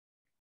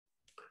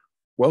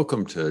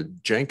Welcome to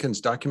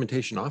Jenkins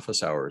Documentation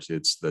Office Hours.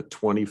 It's the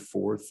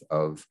 24th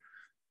of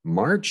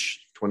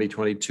March,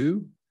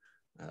 2022.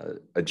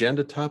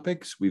 Agenda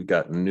topics, we've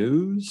got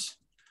news,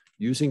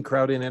 using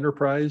Crowd-in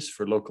Enterprise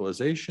for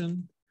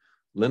localization,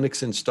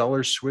 Linux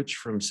installers switch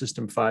from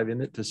System 5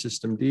 init to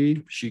System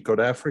D,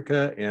 She-Code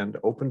Africa, and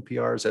open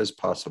PRs as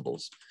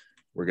possibles.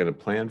 We're going to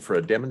plan for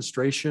a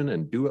demonstration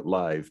and do it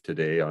live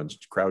today on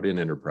Crowd-in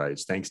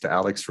Enterprise. Thanks to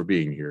Alex for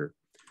being here.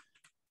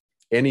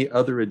 Any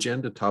other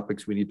agenda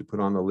topics we need to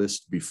put on the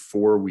list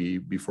before we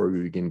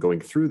begin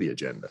going through the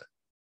agenda?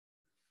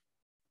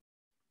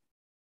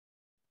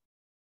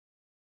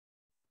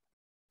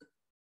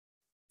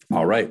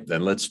 All right,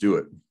 then let's do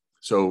it.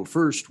 So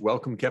first,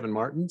 welcome Kevin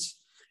Martins.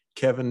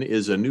 Kevin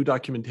is a new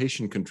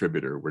documentation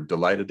contributor. We're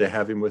delighted to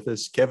have him with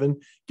us. Kevin,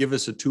 give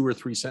us a 2 or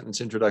 3 sentence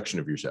introduction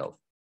of yourself.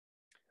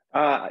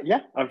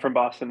 Yeah, I'm from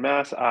Boston,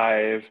 Mass.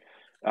 I've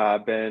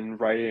been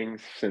writing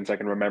since I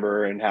can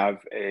remember and have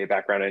a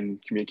background in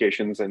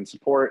communications and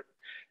support.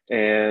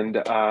 And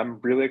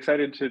I'm really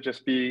excited to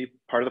just be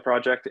part of the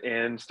project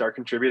and start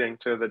contributing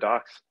to the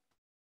docs.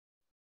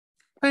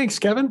 Thanks,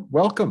 Kevin.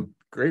 Welcome.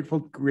 Great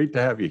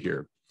to have you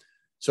here.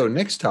 So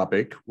next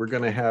topic, we're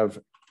going to have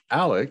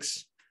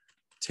Alex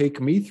take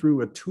me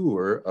through a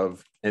tour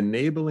of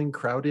enabling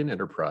Crowd-in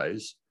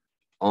Enterprise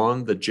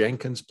on the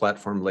Jenkins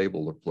platform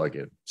labeler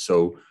plugin.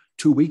 So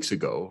 2 weeks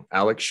ago,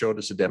 Alex showed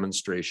us a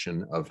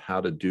demonstration of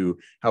how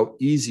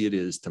easy it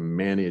is to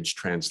manage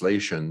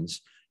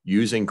translations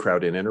using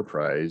Crowd-in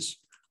Enterprise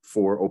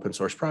for open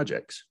source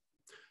projects.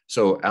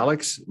 So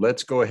Alex,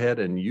 let's go ahead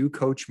and you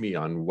coach me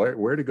on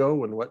where to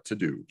go and what to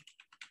do.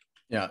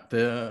 Yeah,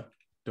 the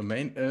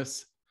domain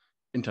is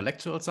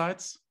intellectual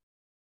sites.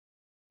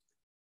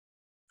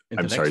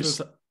 I'm sorry,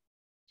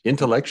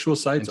 intellectual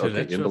sites?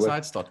 Intellectual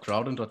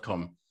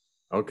sites.crowdin.com.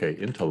 Okay,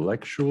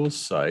 intellectual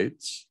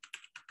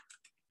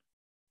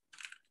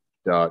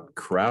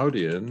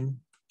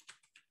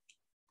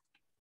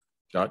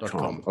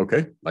sites.crowdin.com.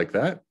 Okay, like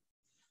that?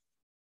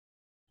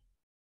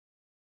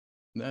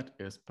 That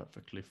is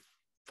perfectly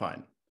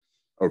fine.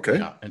 Okay.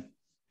 Yeah, and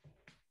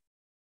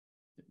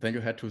then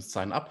you had to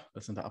sign up.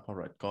 That's in the upper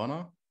right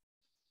corner.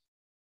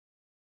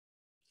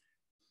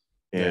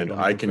 And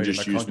I can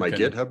just use my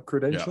GitHub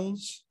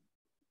credentials.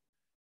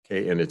 Yeah.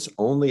 Okay, and it's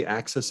only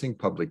accessing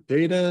public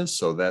data,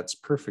 so that's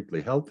perfectly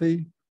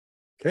healthy.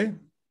 Okay.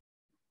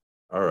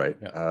 All right.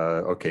 Yeah.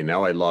 Okay,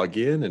 now I log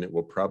in and it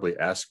will probably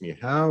ask me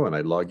how, and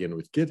I log in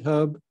with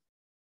GitHub.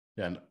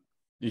 Yeah, and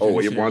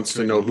it wants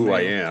to know who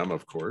I am,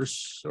 of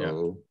course. So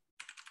yeah.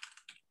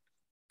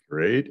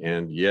 Great.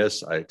 And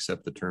yes, I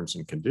accept the terms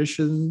and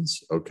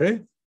conditions.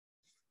 Okay.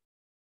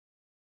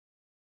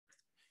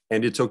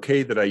 And it's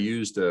okay that I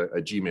used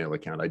a Gmail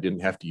account. I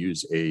didn't have to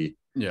use a...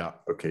 Yeah.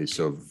 Okay,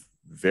 so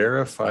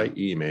verify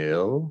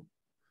email.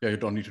 Yeah, you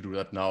don't need to do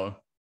that now.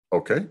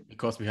 Okay.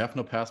 Because we have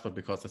no password,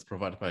 because it's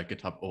provided by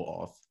GitHub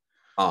OAuth.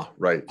 Ah,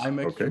 right. I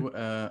make you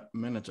a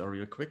manager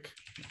real quick.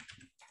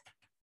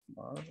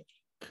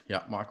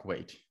 Mark,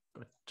 wait.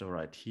 Go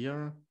right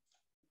here.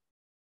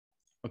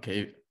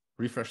 Okay,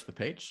 refresh the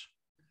page.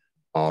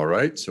 All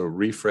right, so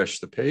refresh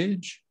the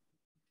page.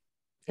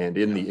 And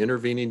in the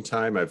intervening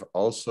time, I've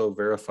also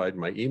verified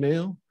my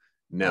email.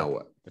 Now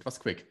what? That was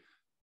quick.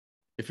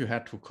 If you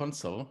head to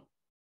console.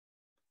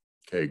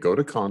 Okay, go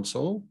to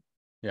console.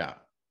 Yeah,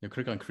 you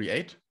click on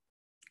create.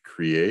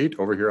 Create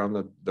over here on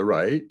the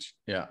right.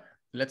 Yeah,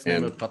 let's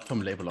name a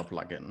platform labeler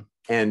plugin.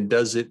 And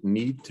does it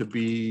need to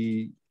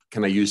be,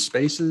 can I use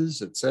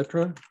spaces,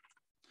 etc.?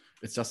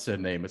 It's just a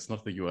name. It's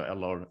not the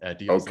URL or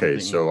ID or okay,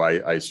 something. So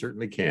I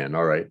certainly can.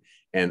 All right.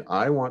 And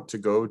I want to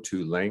go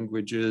to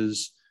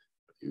languages.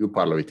 Io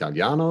parlo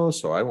italiano,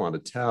 so I want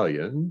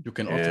Italian. You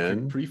can also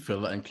click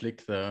pre-fill and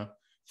click the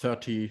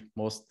 30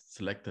 most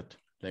selected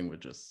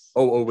languages.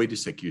 Oh, wait a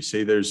sec. You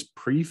say there's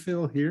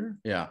pre-fill here?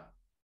 Yeah.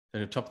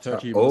 The top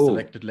 30 most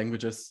selected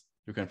languages,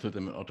 you can fill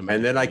them automatically.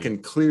 And then I can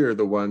clear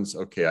the ones,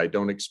 okay, I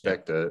don't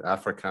expect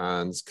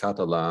Afrikaans,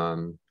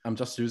 Catalan. I'm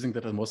just using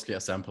that as mostly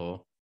a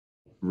sample.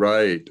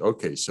 Right.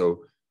 Okay.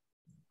 So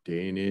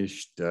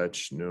Danish,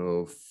 Dutch,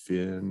 no.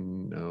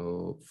 Finn,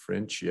 no.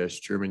 French, yes.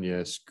 German,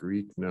 yes.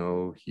 Greek,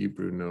 no.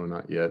 Hebrew, no,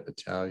 not yet.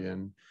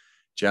 Italian,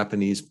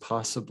 Japanese,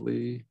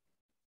 possibly.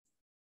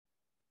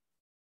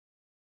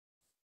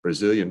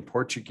 Brazilian,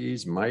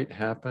 Portuguese might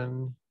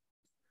happen.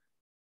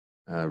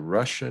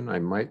 Russian, I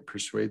might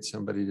persuade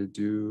somebody to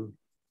do.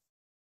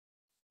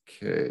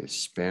 Okay,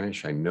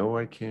 Spanish, I know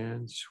I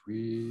can.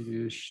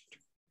 Swedish.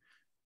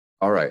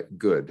 All right,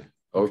 good.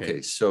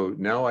 Okay, so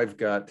now I've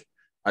got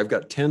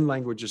 10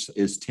 languages.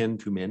 Is 10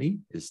 too many?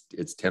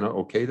 It's 10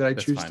 okay that I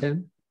choose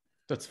 10?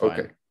 That's fine.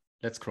 Okay.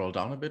 Let's scroll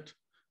down a bit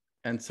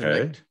and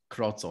select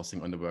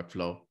crowdsourcing on the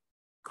workflow.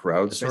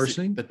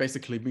 Crowdsourcing? That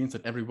basically means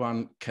that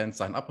everyone can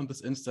sign up on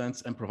this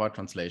instance and provide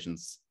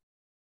translations.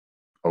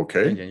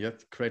 Okay. And you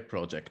have create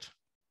project.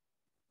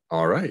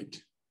 All right.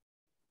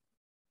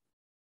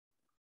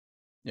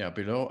 Yeah,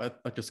 below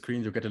at the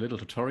screen, you get a little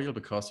tutorial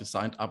because you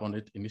signed up on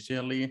it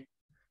initially.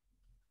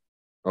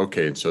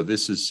 Okay, and so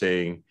this is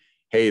saying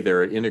hey,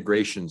 there are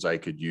integrations I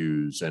could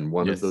use. And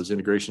one of Yes. those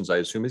integrations, I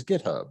assume, is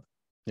GitHub.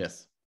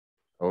 Yes.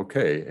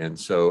 Okay. And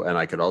so, and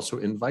I could also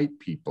invite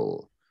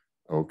people.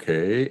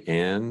 Okay.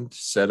 And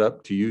set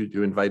up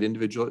to invite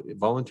individual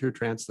volunteer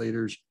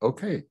translators.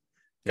 Okay.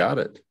 Got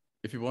it.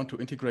 If you want to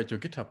integrate your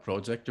GitHub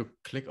project, you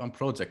click on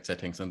project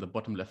settings in the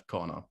bottom left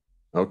corner.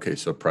 Okay.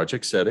 So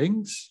project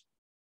settings.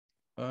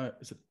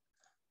 Is it?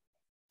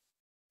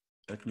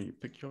 Let me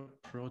pick your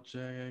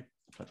project,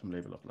 platform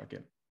label of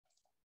plugin.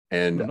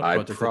 And No,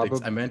 I probably,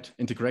 I meant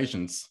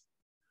integrations.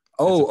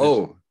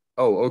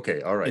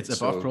 Okay. All right.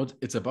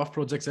 It's above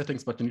project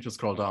settings, but you need to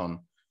scroll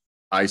down.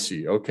 I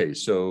see. Okay.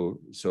 So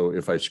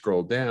if I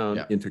scroll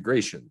down,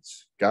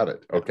 integrations. Got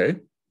it. Okay.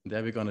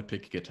 There we're going to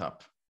pick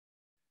GitHub.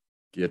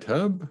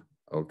 GitHub.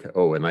 Okay.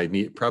 Oh, and I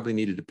probably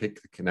needed to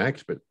pick the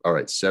connect, but all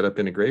right. Set up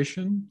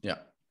integration. Yeah.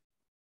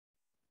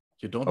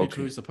 You don't need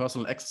to use the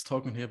personal access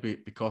token here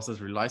because it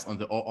relies on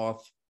the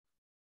OAuth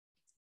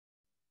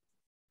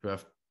you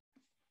have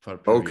for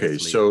previously. Okay.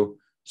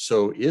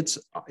 So it's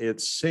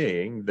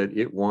saying that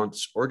it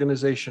wants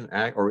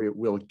it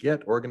will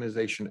get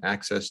organization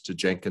access to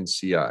Jenkins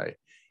CI.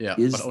 Yeah.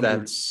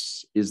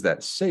 Is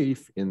that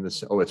safe in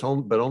this? Oh, it's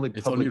only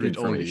public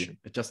information.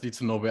 It just needs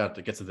to know where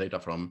it gets the data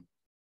from.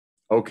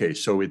 Okay,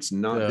 so it's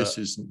not. This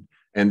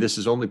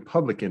is only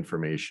public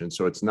information,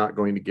 so it's not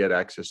going to get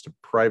access to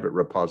private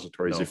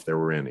repositories if there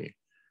were any.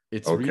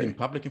 It's reading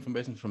public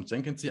information from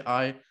Jenkins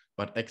CI,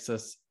 but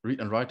read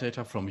and write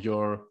data from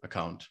your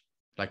account,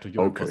 like to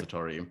your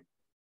repository.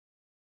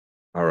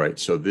 All right,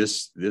 so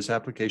this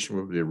application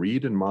will be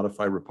read and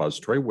modify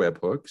repository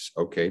webhooks.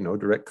 Okay, no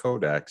direct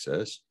code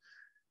access.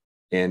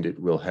 And it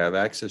will have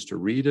access to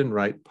read and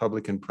write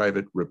public and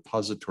private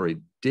repository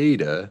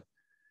data,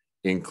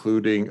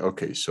 including,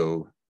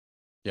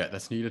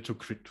 that's needed to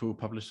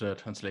publish the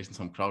translations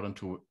from Crowd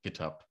into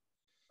GitHub.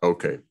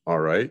 Okay, all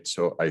right.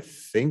 So I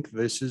think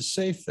this is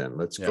safe then.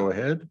 Let's go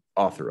ahead,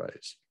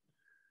 authorize.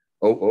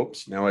 Oh,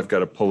 oops, now I've got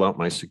to pull out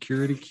my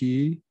security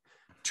key.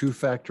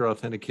 Two-factor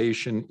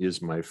authentication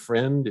is my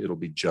friend. It'll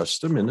be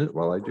just a minute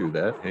while I do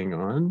that. Hang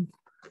on.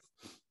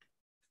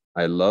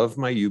 I love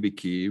my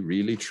YubiKey,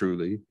 really,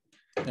 truly.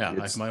 Yeah,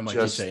 it's my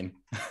keychain.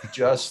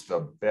 Just the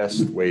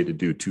best way to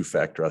do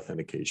two-factor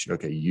authentication.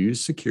 Okay,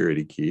 use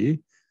security key.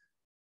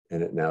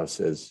 And it now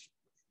says,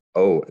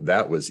 oh,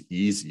 that was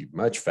easy,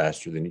 much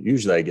faster than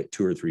usually I get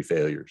 2 or 3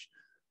 failures.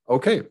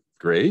 Okay,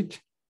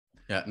 great.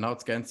 Yeah, now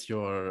it scans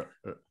your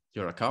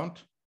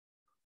account.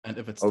 And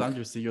if it's done,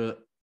 you see your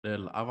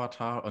little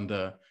avatar on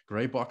the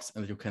gray box,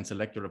 and you can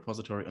select your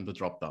repository on the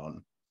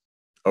drop-down.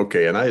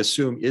 Okay, and I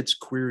assume it's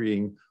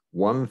querying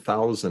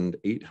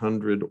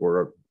 1,800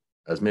 or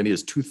as many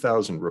as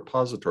 2,000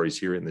 repositories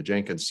here in the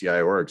Jenkins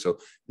CI org. So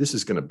this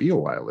is going to be a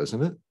while,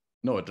 isn't it?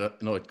 No,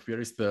 it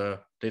queries the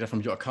data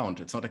from your account.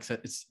 It's not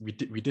we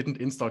didn't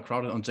install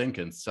Crowded on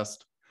Jenkins,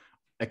 just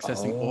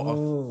accessing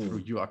OAuth through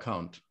your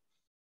account.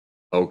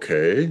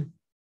 Okay.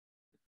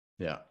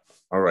 Yeah.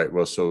 All right.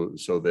 Well, so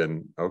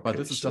then, okay. But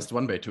this is just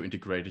one way to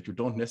integrate it. You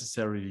don't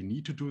necessarily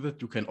need to do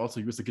that. You can also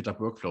use the GitHub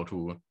workflow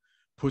to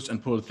push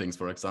and pull things,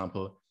 for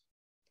example.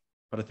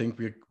 But I think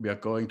we are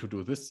going to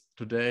do this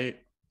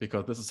today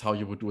because this is how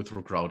you would do it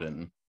through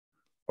Crowdin.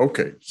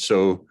 Okay.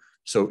 So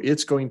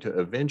it's going to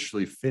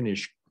eventually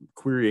finish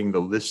querying the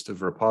list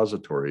of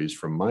repositories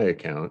from my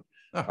account.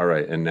 All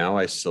right. And now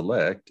I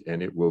select,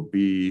 and it will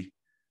be.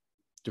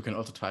 You can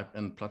also type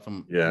in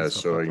platform. Yeah.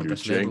 So I do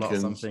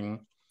Jenkins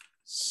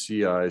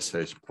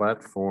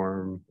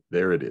CI/platform.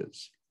 There it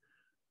is.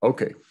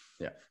 Okay.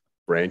 Yeah.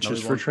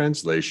 Branches for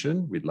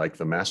translation. We'd like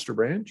the master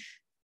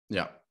branch.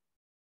 Yeah.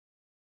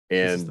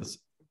 And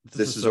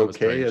this is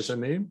okay branch. As a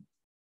name?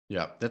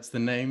 Yeah, that's the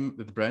name,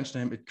 the branch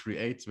name it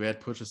creates where it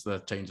pushes the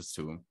changes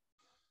to.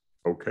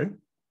 Okay.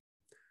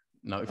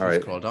 Now, if you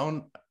scroll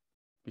down,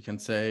 we can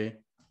say,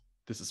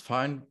 this is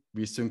fine.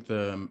 We sync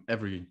them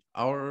every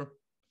hour. I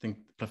think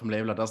Platform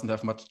Labeler doesn't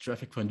have much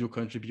traffic for new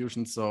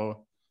contributions,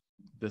 so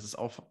this is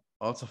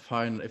also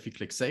fine. If you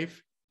click Save,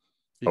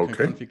 you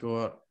can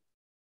configure.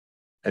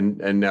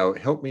 And now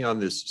help me on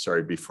this.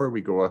 Sorry, before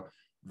we go up,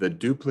 the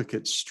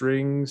duplicate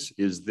strings,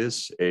 is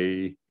this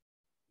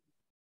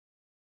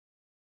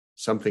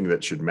something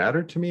that should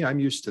matter to me? I'm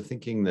used to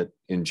thinking that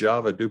in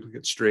Java,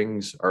 duplicate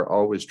strings are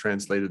always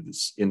translated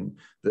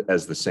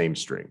as the same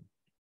string.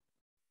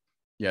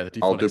 Yeah, the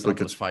default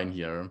example is fine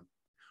here.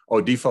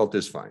 Oh, default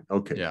is fine.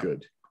 Okay, yeah.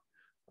 Good.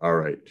 All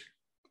right.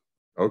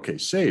 Okay,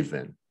 save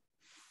then.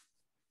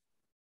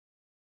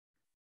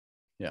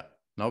 Yeah,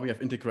 now we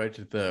have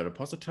integrated the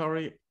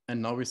repository,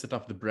 and now we set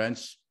up the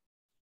branch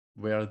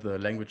where the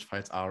language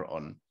files are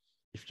on.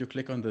 If you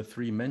click on the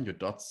 3 menu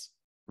dots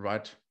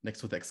right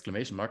next to the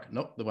exclamation mark,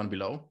 no, the one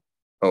below.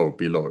 Oh,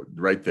 below,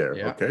 right there,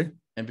 yeah. Okay.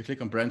 And we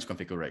click on branch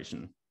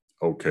configuration.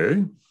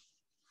 Okay.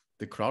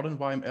 The Crowdin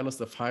YML is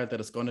the file that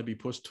is going to be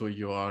pushed to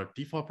your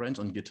default branch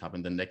on GitHub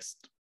in the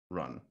next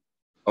run.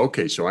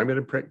 Okay, so I'm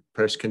going to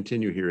press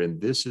continue here,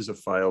 and this is a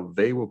file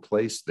they will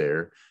place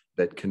there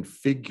that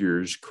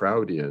configures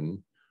Crowdin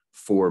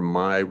for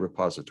my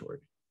repository.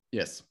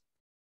 Yes.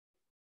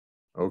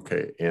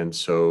 Okay, and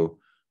so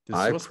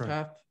The source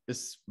path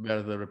is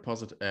where the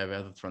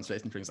where the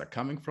translation strings are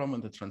coming from,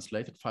 and the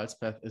translated files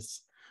path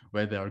is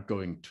where they are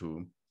going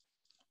to.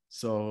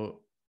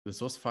 So the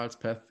source files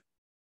path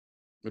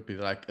would be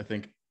like, I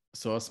think,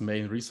 source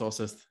main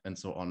resources and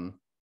so on.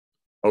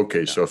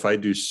 Okay, so if I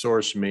do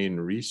source main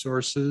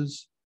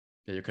resources.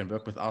 Yeah, you can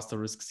work with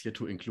asterisks here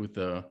to include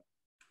the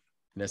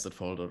nested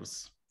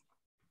folders.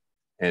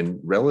 And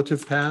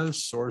relative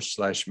paths, source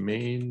 /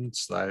 main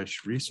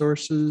 /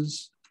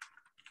 resources.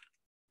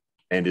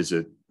 And is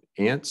it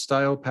ant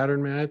style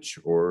pattern match,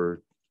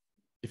 or?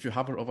 If you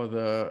hover over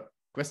the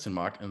question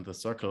mark in the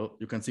circle,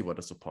 you can see what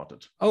is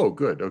supported. Oh,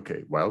 good.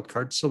 Okay.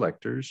 Wildcard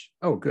selectors.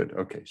 Oh, good.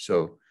 Okay.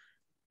 So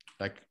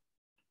like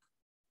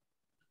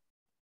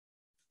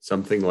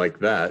something like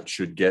that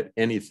should get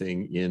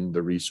anything in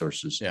the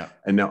resources. Yeah.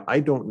 And now I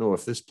don't know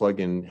if this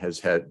plugin has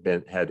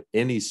had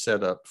any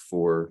setup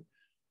for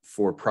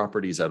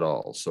properties at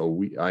all.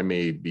 So it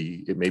may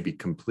be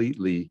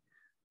completely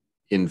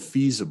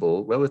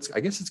infeasible. Well, I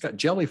guess it's got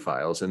jelly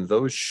files, and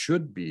those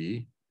should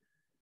be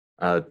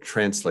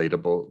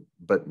translatable,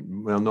 but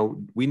well,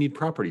 no, we need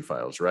property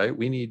files, right?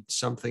 We need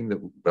something that,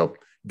 well,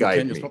 guide me.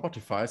 You can use property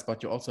files,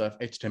 but you also have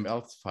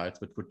HTML files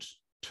that would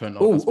turn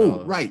out as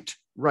well. Oh,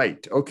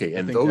 right. Okay,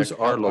 and those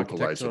are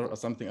localizable or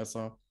something I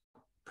saw.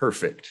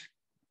 Perfect.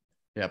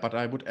 Yeah, but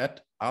I would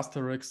add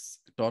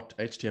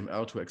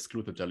asterisk.html to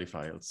exclude the jelly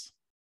files.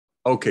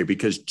 Okay,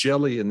 because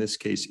jelly in this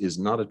case is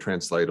not a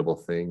translatable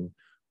thing.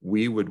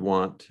 We would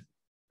want,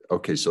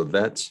 okay, so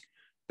that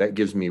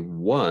gives me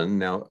one.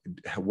 Now,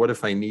 what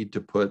if I need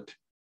to put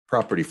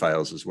property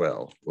files as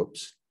well?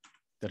 Whoops.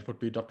 That would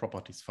be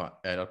 .properties.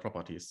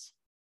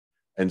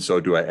 And so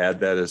do I add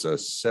that as a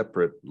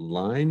separate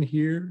line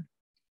here?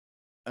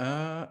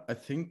 I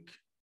think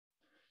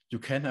you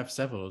can have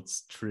several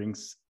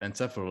strings and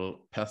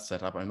several paths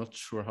set up. I'm not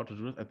sure how to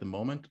do it at the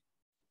moment.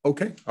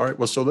 Okay, all right.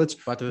 Well, so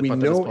we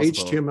know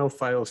HTML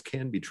files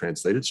can be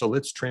translated, so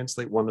let's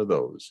translate one of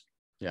those.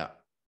 Yeah,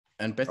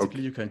 and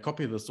basically you can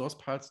copy the source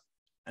files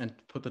and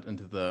put it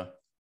into the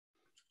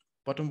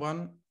bottom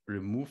one,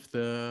 remove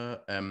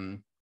the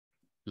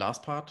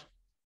last part,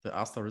 the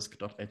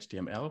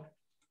asterisk.html.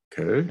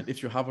 Okay. And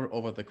if you hover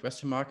over the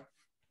question mark.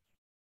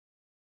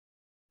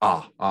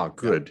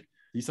 Good. Yeah,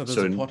 these are the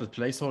supported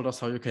placeholders,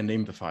 how you can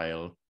name the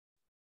file.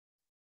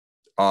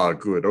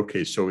 Good.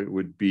 Okay, so it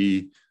would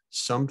be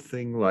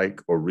something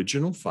like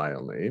original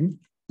file name.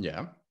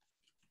 Yeah.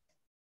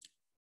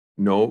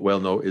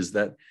 No, is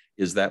that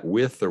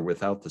with or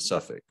without the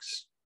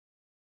suffix?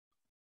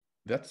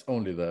 That's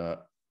only the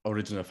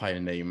original file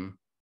name,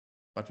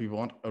 but we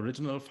want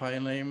original file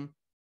name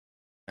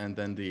and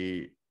then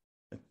the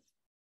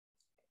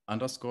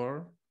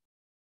underscore,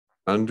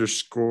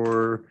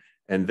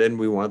 and then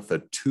we want the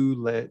two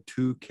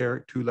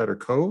letter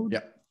code.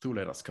 Yeah, 2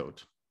 letters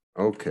code.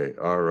 Okay,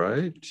 all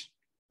right.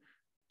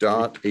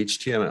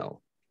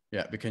 .html.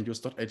 Yeah, we can use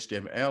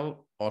 .html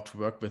or to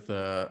work with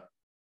the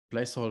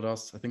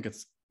placeholders. I think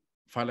it's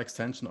file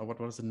extension, or what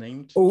was it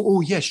named?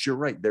 Oh, yes, you're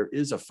right. There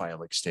is a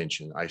file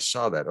extension. I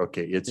saw that.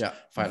 Okay, it's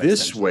file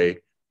this extension.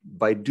 Way.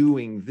 By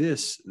doing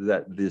this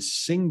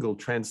single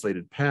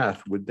translated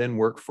path would then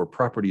work for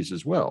properties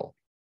as well.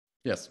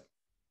 Yes.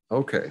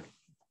 Okay.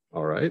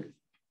 All right.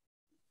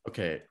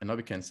 Okay, and now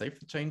we can save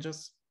the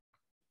changes.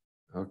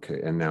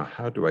 Okay, and now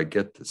how do I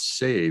get the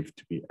save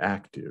to be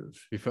active?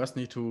 We first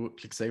need to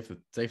click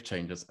save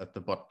changes at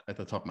the top.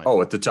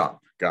 Oh, at the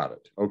top. Got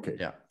it. Okay.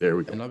 Yeah. There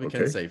we go. And now we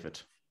can save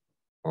it.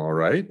 All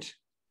right.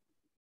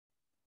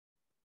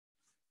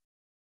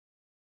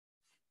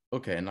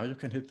 Okay, and now you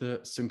can hit the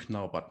sync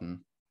now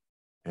button.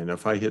 And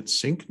if I hit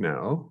sync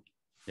now.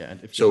 Yeah,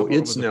 and if you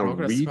hover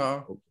over the progress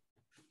bar, Oh.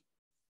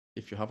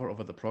 If you hover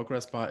over the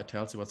progress bar, it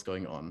tells you what's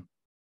going on.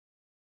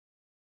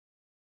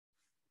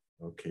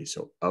 Okay,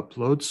 so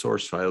upload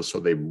source files.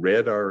 So they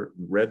read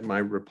my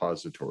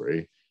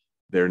repository.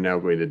 They're now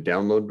going to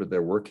download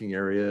their working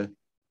area,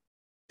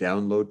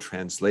 download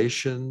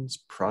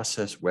translations,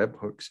 process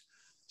webhooks.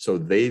 So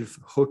they've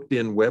hooked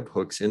in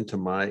webhooks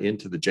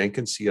into the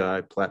Jenkins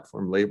CI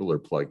platform labeler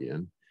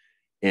plugin.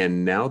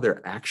 And now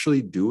they're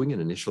actually doing an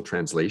initial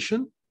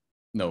translation?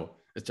 No,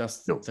 it's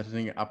just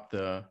setting up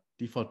the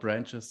default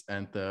branches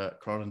and the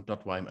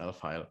crawdin.yml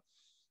file.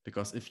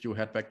 Because if you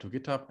head back to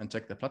GitHub and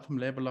check the platform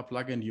labeler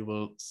plugin, you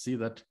will see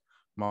that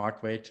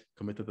Mark Waite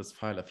committed this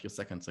file a few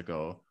seconds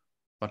ago,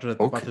 but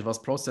it was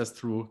processed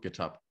through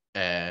GitHub,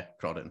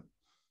 Crawdin.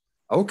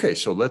 Okay,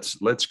 so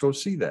let's go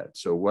see that.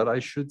 So what I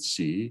should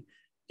see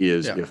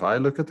is if I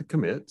look at the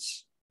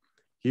commits,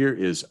 here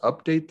is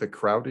update the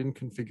Crawdin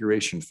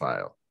configuration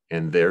file,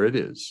 and there it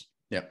is.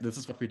 Yeah, this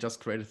is what we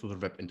just created through the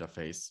web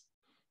interface.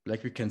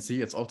 Like we can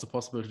see, it's also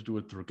possible to do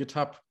it through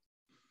GitHub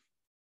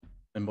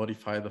and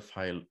modify the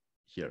file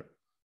here.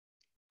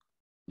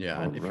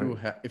 Yeah, and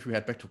if you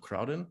head back to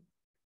Crawdin,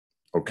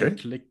 and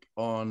click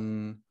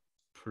on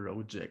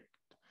project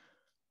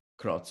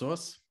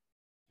crowdsource,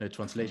 the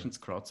translations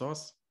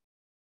crowdsource.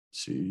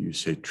 See, you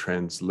say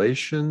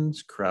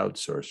translations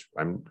crowdsource.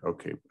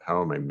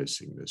 How am I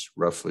missing this?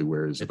 Roughly,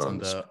 where is it on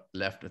the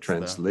left? It's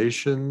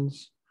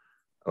translations.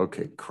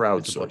 Okay,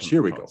 crowdsource.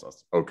 Here we go.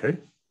 Okay.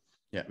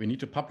 Yeah, we need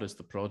to publish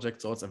the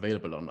project so it's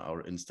available on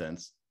our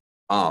instance.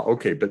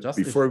 Okay, but just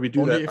before we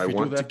do that, I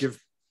want to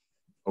give...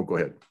 Oh, go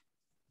ahead.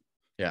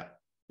 Yeah,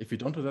 if we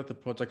don't do that, the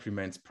project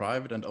remains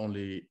private and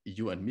only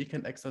you and me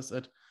can access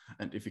it.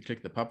 And if you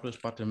click the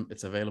publish button,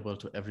 it's available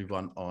to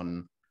everyone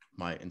on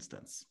my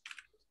instance.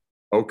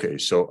 Okay,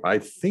 so I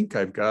think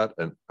I've got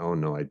an... Oh,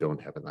 no, I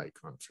don't have an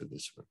icon for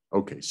this one.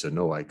 Okay, so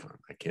no icon.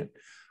 I can't...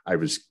 I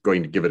was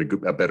going to give it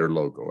a better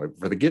logo.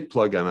 For the Git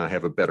plugin, I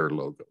have a better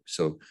logo.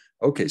 So,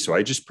 okay, so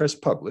I just press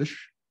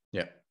publish.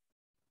 Yeah.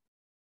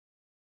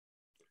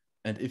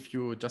 And if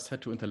you just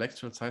head to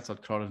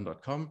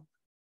intellectualsites.crowdin.com,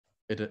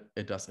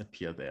 it does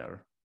appear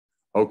there.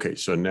 Okay,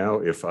 so now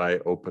if I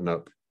open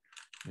up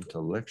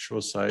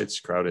intellectual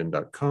sites,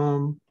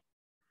 crowdin.com.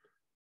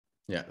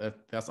 Yeah,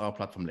 that's our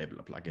platform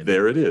labeler plugin.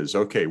 There it is.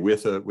 Okay,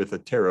 with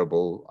a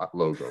terrible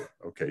logo.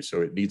 Okay,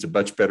 so it needs a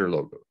much better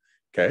logo.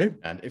 Okay.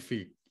 And if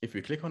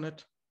we click on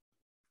it,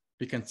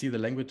 we can see the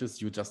languages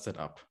you just set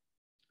up.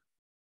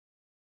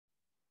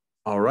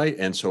 All right,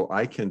 and so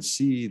I can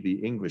see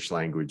the English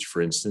language,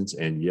 for instance,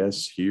 and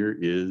yes, here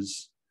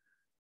is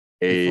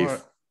a...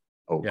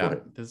 Go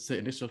ahead. This is the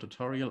initial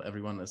tutorial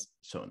everyone is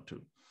shown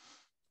to.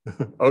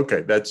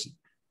 Okay, that's...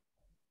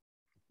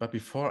 But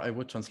before I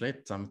would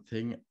translate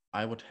something,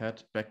 I would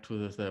head back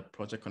to the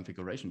project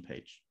configuration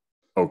page.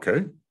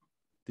 Okay.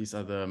 These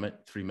are the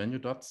 3 menu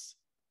dots.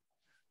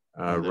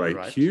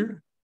 Right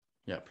here.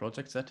 Yeah,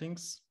 project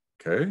settings.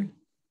 Okay.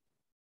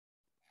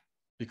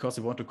 Because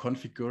we want to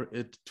configure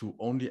it to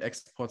only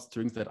export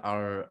strings that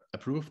are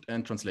approved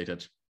and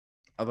translated.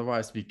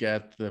 Otherwise, we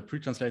get the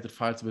pre-translated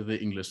files with the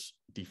English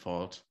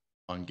default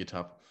on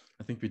GitHub.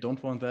 I think we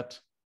don't want that.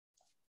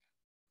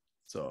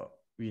 So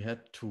we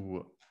head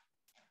to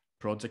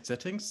project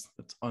settings.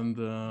 That's on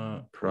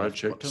the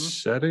project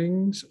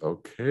settings.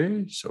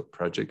 Okay, so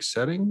project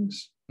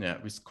settings. Yeah,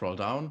 we scroll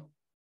down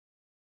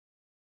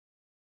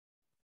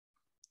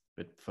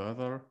a bit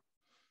further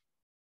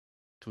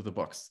to the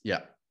box.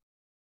 Yeah.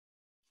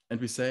 And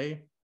we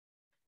say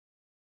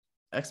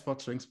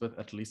export strings with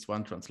at least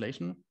one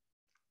translation.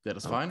 That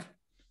is fine.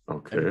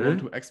 Okay. And we want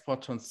to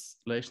export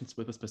translations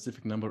with a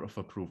specific number of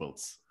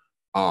approvals.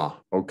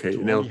 Okay.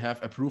 To only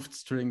have approved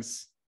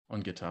strings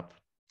on GitHub.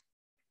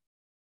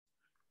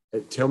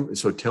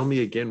 Tell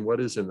me again,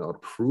 what is an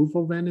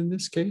approval then in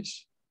this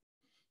case?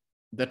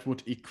 That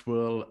would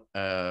equal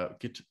pull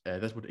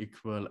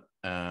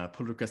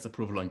request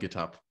approval on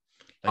GitHub.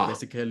 Like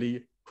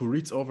basically, who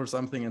reads over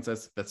something and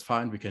says that's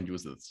fine, we can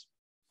use this.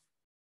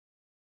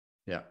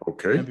 Yeah.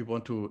 Okay. And we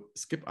want to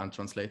skip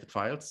untranslated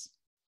files.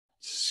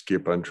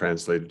 Skip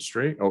untranslated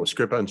string. Oh,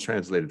 skip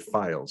untranslated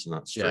files,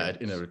 not strings. Yeah,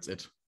 it inherits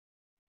it.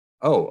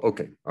 Oh,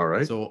 okay. All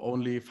right. So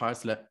only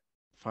files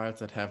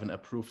that have an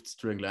approved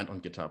string land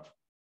on GitHub.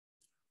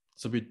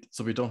 So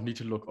we don't need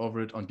to look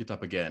over it on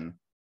GitHub again.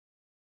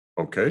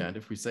 Okay. And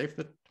if we save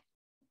it.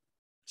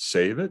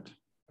 Save it.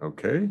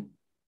 Okay.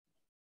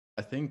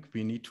 I think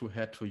we need to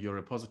head to your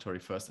repository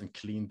first and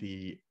clean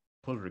the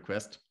pull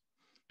request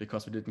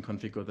because we didn't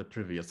configure that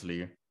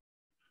previously.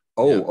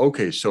 Oh, yeah.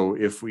 Okay. So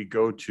if we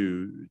go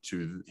to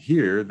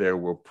here, there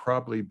will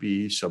probably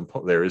be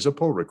there is a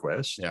pull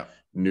request,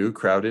 new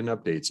crowd-in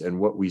updates. And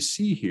what we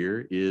see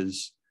here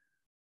is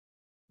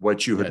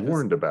what you had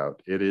warned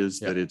about. It is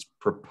that it's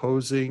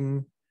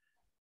proposing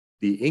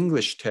the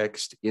English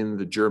text in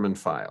the German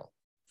file,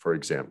 for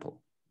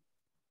example.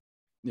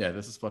 Yeah,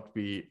 this is what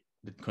we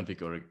did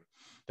configure.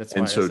 That's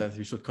why I said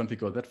we should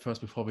configure that first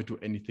before we do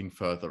anything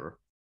further.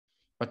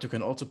 But you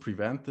can also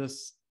prevent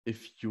this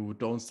if you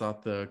don't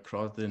start the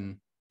crowd-in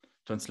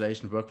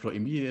translation workflow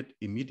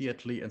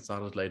immediately and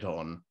start it later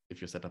on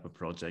if you set up a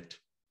project.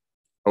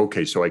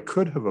 Okay, so I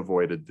could have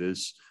avoided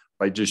this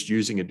by just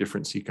using a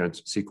different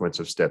sequence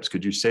of steps.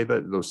 Could you say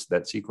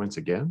that sequence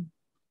again?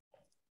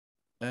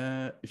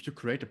 If you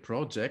create a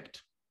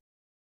project,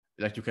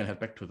 like you can head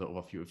back to the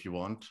overview if you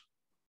want.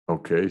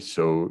 Okay,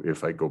 so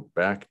if I go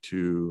back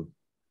to,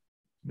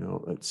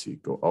 let's see,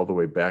 go all the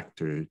way back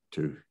to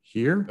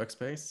here.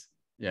 Workspace.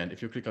 Yeah, and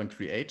if you click on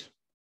create.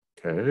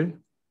 Okay.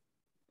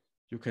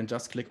 You can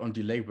just click on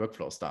delay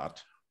workflow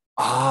start.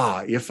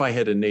 If I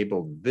had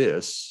enabled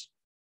this,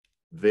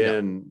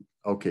 then,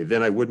 okay,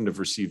 then I wouldn't have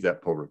received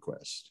that pull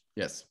request.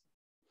 Yes.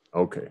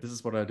 Okay. This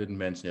is what I didn't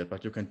mention yet,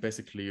 but you can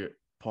basically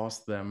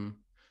pause them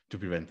to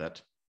prevent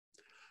that.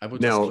 I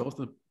would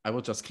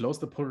just close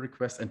the pull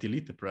request and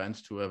delete the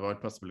branch to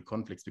avoid possible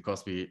conflicts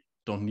because we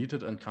don't need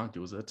it and can't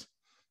use it.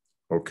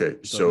 Okay,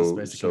 so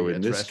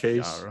in this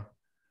case,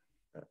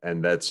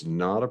 and that's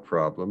not a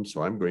problem.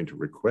 So I'm going to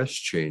request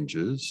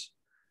changes.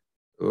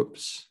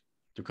 Oops.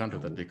 You can't do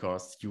that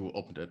because you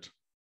opened it.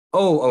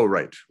 Oh,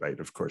 right.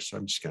 Of course. So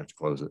I'm just gonna have to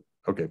close it.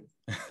 Okay.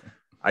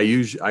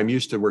 I'm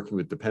used to working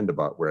with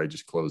Dependabot where I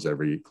just close it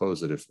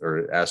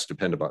or ask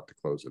Dependabot to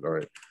close it. All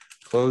right.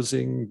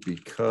 Closing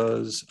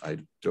because I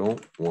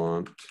don't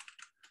want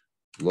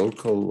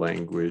local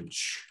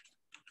language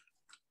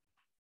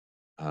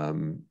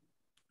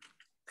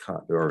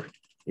or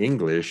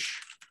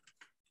English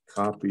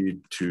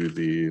copied to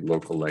the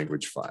local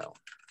language file.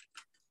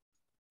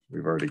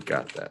 We've already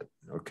got that.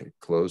 Okay,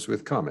 close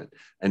with comment.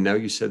 And now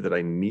you said that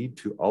I need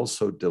to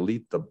also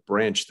delete the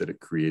branch that it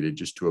created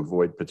just to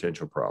avoid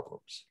potential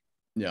problems.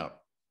 Yeah.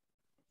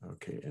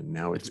 Okay, and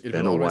now it's it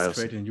been a while.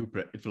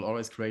 It will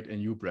always create a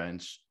new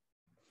branch.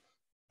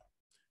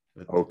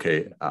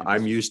 Okay,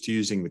 I'm used to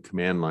using the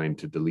command line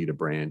to delete a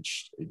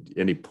branch.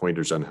 Any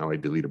pointers on how I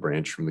delete a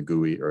branch from the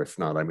GUI, or if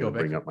not, I'm going to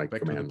bring up my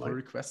command line. Pull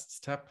requests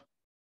tab.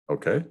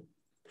 Okay.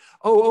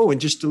 Oh,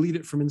 and just delete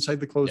it from inside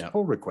the closed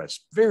pull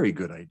request. Very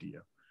good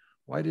idea.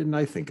 Why didn't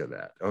I think of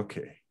that?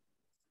 Okay,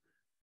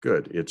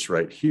 good. It's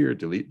right here,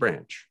 delete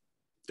branch.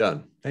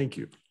 Done. Thank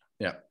you.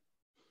 Yeah.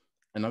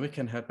 And now we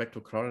can head back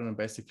to Crowdin and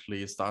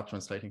basically start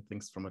translating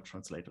things from a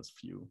translator's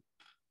view.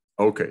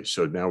 Okay,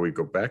 so now we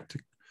go back to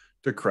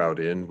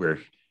Crowdin, where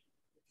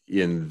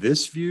in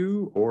this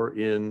view or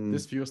in...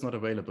 This view is not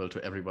available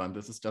to everyone.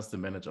 This is just the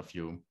manager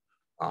view.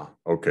 Ah,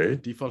 okay.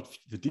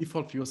 The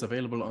default view is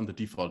available on the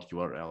default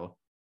URL.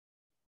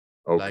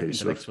 Okay, like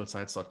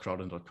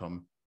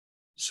intellectualsites.crowdin.com.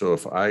 So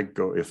if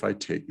I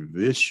take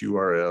this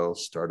URL,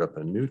 start up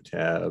a new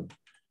tab,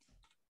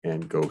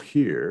 and go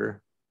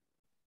here.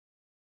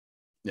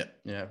 Yeah,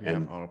 we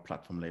have our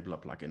platform labeler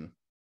plugin.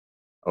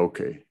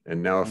 Okay,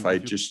 and now if I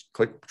just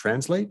click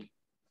translate?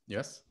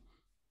 Yes.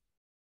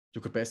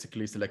 You could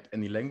basically select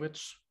any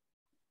language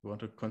you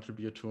want to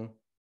contribute to.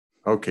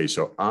 Okay,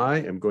 so I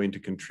am going to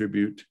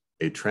contribute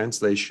a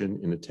translation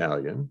in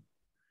Italian.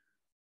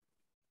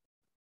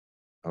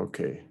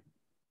 Okay.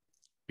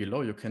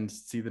 Below, you can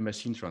see the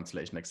machine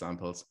translation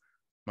examples.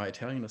 My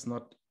Italian is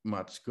not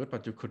much good,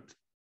 but you could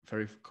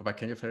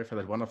can you verify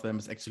that one of them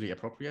is actually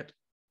appropriate?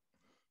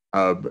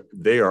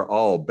 They are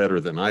all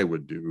better than I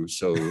would do.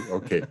 So,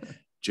 okay.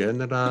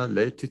 Genera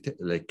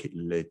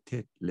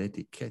l'etichetta.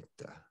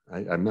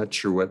 I'm not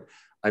sure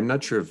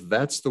if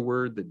that's the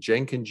word that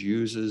Jenkins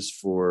uses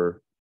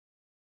for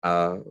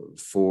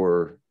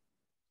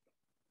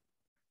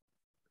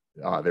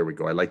there we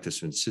go. I like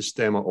this one,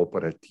 Sistema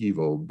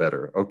Operativo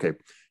better. Okay,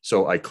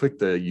 so I click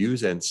the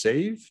use and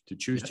save to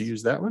choose to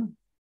use that one.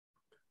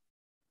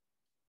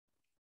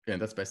 Yeah,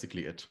 and that's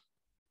basically it.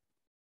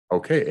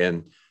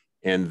 Okay,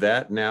 and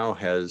that now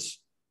has,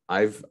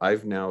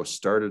 I've now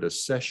started a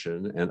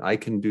session and I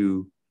can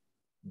do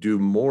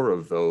more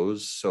of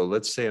those. So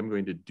let's say I'm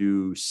going to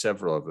do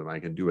several of them. I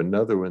can do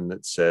another one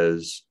that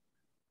says,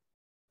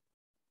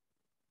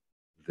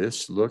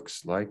 this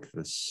looks like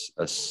this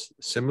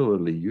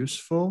similarly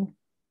useful.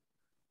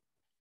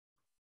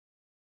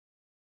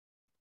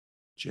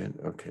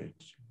 Okay,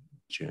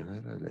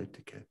 genera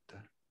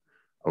l'etichetta.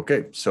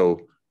 Okay,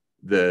 so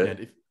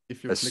and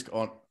if you click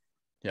on,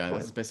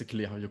 that's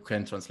basically how you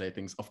can translate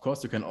things. Of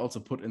course, you can also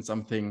put in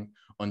something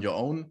on your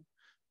own.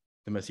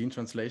 The machine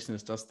translation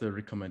is just the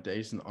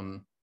recommendation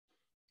on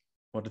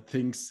what it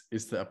thinks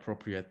is the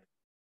appropriate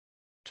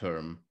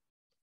term.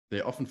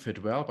 They often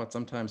fit well, but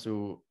sometimes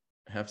you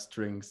have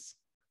strings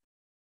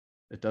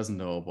it doesn't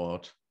know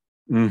about.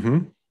 Mm-hmm.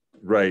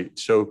 Right.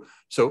 So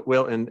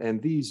well,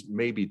 and these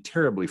may be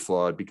terribly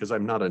flawed because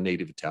I'm not a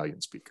native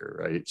Italian speaker,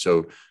 right?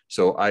 So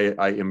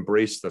I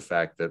embrace the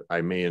fact that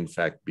I may in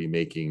fact be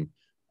making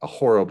a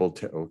horrible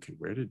okay,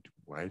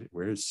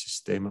 where is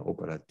Sistema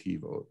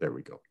Operativo? There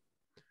we go.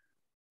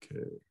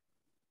 Okay.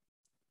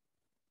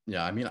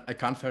 Yeah, I mean, I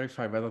can't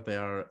verify whether they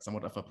are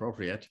somewhat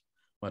appropriate,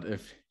 but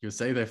if you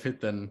say they fit,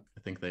 then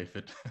I think they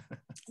fit.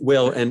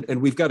 Well,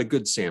 and we've got a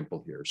good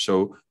sample here.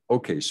 So,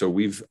 okay, so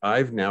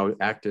I've now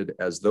acted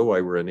as though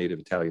I were a native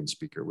Italian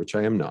speaker, which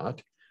I am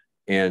not.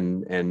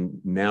 And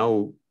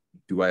now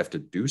do I have to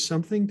do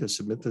something to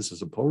submit this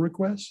as a pull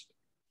request?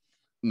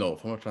 No,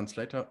 from a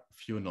translator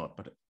view not,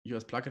 but you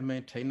as plugin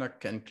maintainer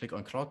can click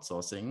on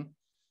crowdsourcing.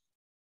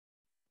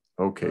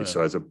 Okay,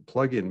 so as a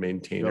plugin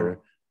maintainer.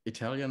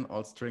 Italian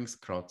all strings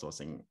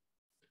crowdsourcing.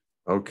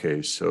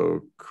 Okay,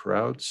 so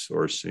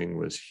crowdsourcing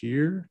was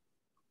here.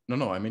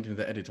 No, I mean in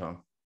the editor.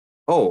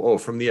 Oh,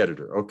 from the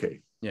editor.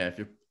 Okay. Yeah,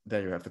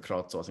 there you have the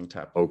crowdsourcing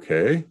tab.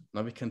 Okay.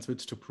 Now we can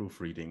switch to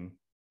proofreading.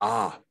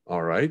 Ah,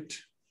 all right.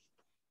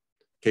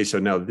 Okay, so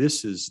now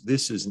this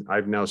is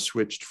I've now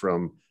switched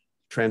from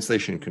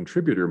translation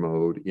contributor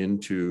mode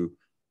into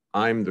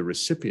I'm the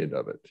recipient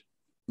of it.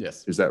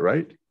 Yes. Is that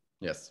right?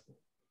 Yes.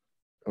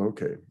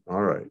 Okay.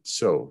 All right.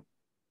 So,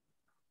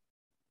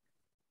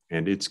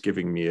 and it's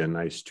giving me a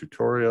nice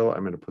tutorial.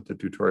 I'm going to put the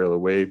tutorial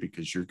away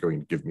because you're going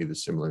to give me the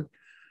similar.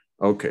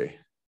 Okay.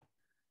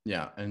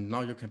 Yeah, and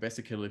now you can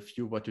basically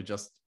view what you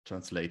just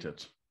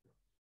translated.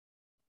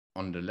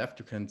 On the left,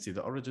 you can see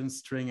the origin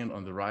string, and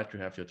on the right, you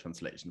have your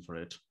translation for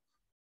it.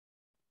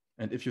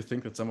 And if you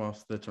think that some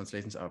of the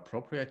translations are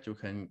appropriate, you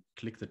can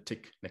click the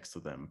tick next to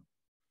them.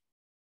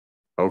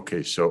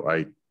 Okay, so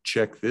I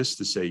check this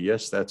to say,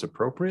 yes, that's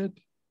appropriate.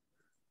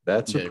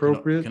 That's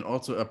appropriate. You can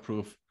also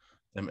approve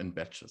them in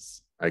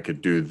batches. I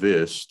could do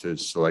this to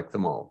select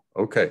them all.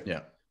 Okay.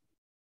 Yeah.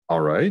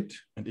 All right.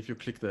 And if you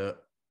click the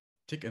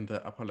tick in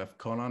the upper left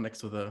corner next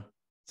to the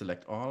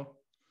select all,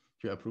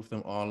 if you approve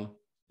them all,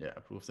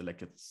 approve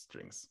selected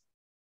strings.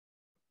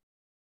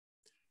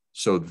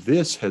 So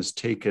this has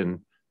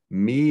taken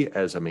me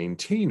as a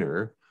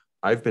maintainer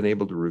I've been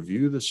able to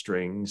review the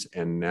strings,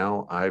 and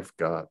now I've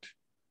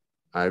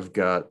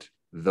got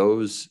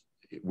those.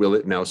 Will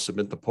it now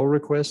submit the pull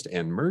request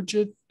and merge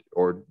it,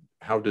 or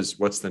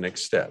what's the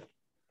next step?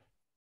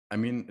 I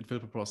mean, it will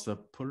propose a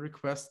pull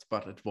request,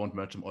 but it won't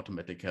merge them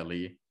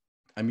automatically.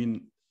 I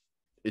mean,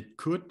 you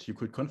could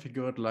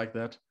configure it like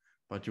that,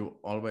 but you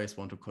always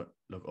want to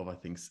look over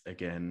things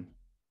again.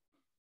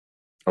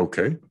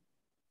 Okay.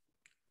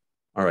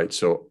 All right,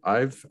 so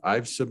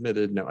I've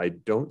submitted. Now I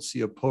don't see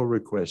a pull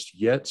request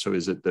yet. So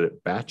is it that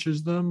it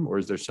batches them, or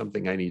is there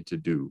something I need to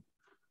do?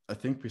 I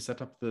think we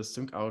set up the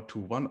sync hour to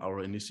 1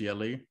 hour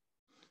initially.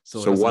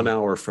 So 1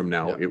 hour from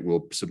now, it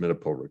will submit a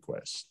pull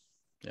request.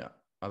 Yeah.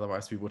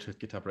 Otherwise, we would hit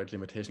GitHub rate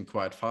limitation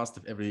quite fast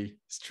if every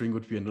string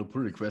would be a new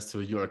pull request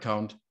to your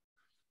account.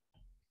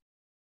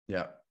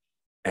 Yeah.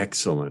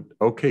 Excellent.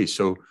 Okay,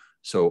 so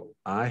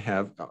I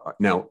have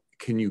now.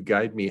 Can you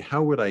guide me?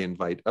 How would I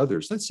invite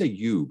others? Let's say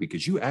you,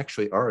 because you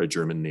actually are a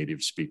German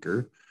native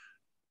speaker.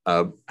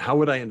 How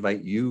would I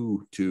invite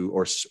you to,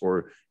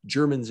 or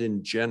Germans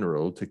in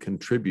general, to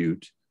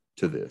contribute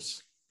to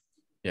this?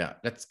 Yeah,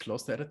 let's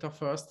close the editor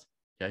first.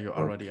 Yeah, you're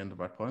already in the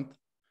right point.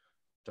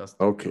 Just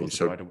okay.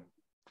 So try to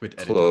quit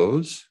editor.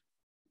 Close.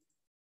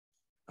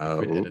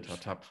 Quit editor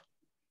tab.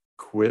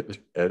 Quit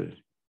edit.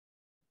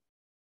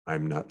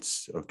 I'm not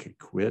okay.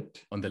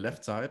 Quit. On the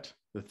left side,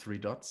 the 3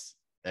 dots,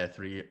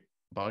 3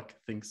 bulk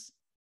things.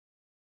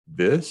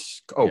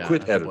 This? Oh, yeah,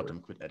 quit editor. Bottom,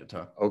 quit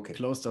editor. Okay.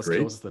 Close just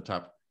closes the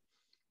tab.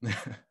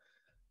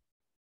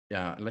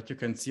 Yeah, like you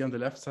can see on the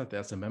left side,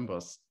 there's a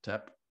members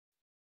tab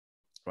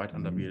right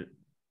under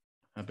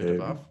a bit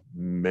above.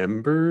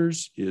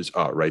 Members is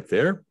right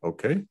there.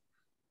 Okay.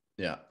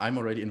 Yeah, I'm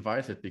already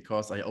invited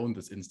because I own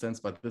this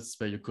instance, but this is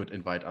where you could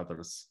invite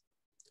others.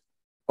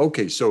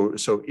 Okay, so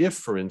if,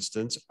 for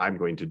instance, I'm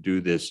going to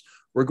do this,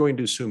 we're going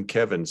to assume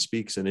Kevin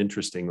speaks an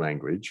interesting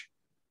language.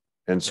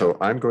 And so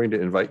I'm going to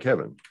invite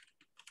Kevin.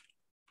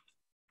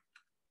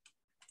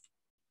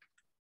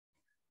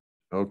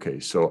 Okay,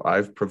 so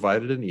I've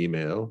provided an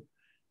email.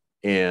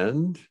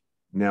 And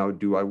now,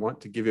 do I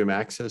want to give him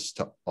access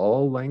to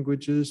all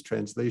languages,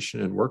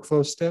 translation, and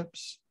workflow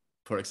steps?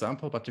 For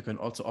example, but you can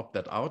also opt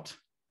that out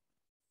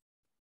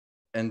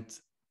and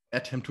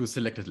add him to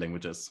selected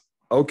languages.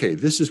 Okay,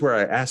 this is where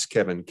I ask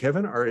Kevin,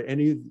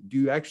 do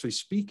you actually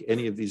speak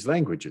any of these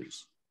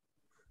languages?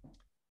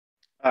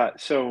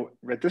 So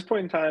at this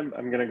point in time,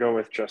 I'm going to go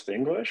with just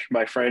English.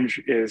 My French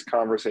is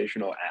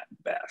conversational at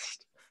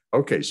best.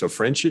 Okay, so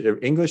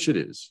English it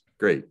is.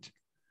 Great.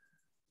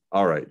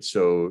 All right,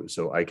 so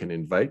I can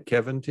invite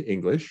Kevin to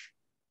English.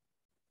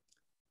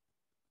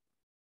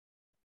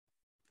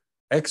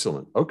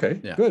 Excellent.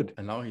 Okay, yeah. Good.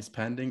 And now he's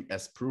pending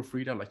as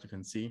proofreader, like you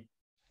can see.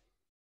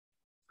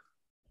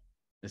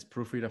 As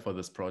proofreader for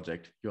this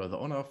project. You are the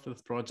owner of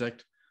this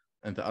project,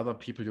 and the other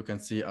people you can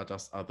see are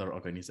just other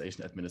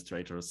organization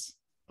administrators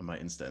on my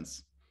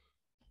instance.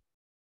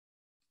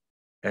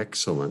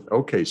 Excellent.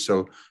 Okay,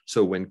 so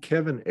when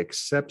Kevin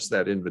accepts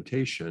that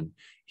invitation,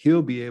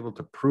 he'll be able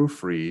to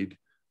proofread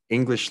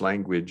English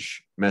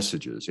language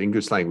messages,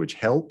 English language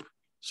help.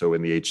 So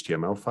in the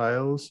HTML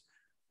files,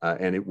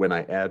 and when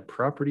I add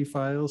property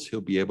files,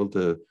 he'll be able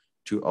to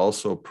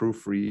also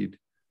proofread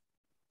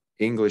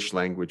English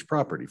language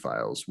property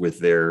files with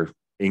their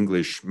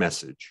English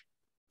message.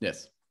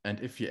 Yes, and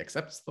if he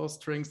accepts those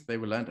strings, they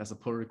will land as a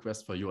pull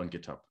request for you on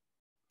GitHub.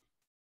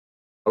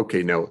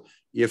 Okay, now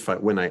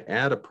when I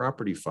add a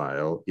property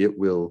file, it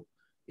will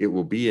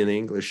be in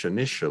English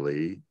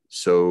initially.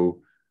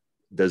 So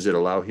does it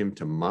allow him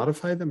to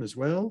modify them as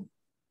well?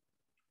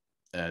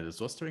 The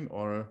source string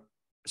or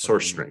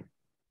source string?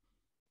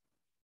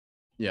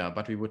 Yeah,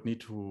 but we would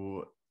need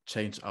to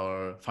change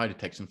our file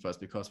detection first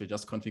because we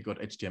just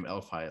configured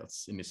HTML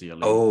files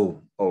initially.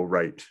 Oh,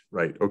 right.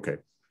 Okay.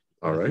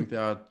 All right. I think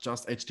there are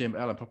just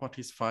HTML and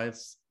properties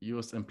files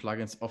used in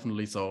plugins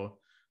oftenly, so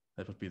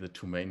that would be the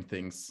 2 main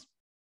things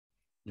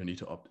you need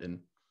to opt in.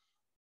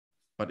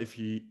 But if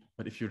you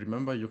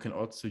remember, you can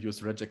also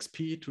use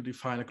regexp to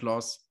define a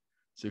clause,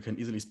 so you can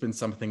easily spin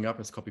something up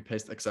as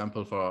copy-paste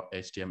example for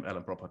HTML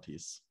and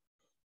properties.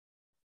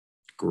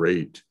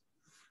 Great.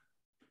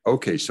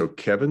 Okay, so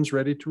Kevin's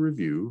ready to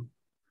review,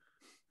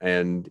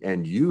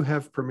 and you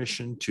have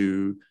permission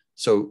to.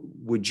 So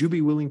would you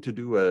be willing to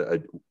do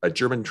a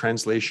German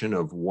translation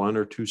of 1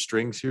 or 2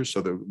 strings here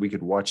so that we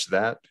could watch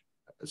that,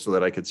 so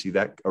that I could see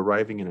that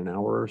arriving in an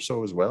hour or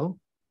so as well?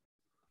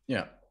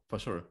 Yeah, for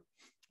sure.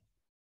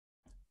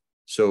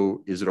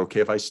 So is it okay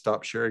if I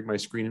stop sharing my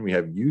screen and we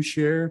have you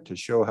share to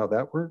show how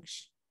that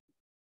works?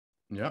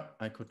 Yeah,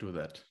 I could do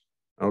that.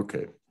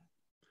 Okay.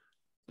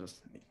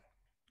 Just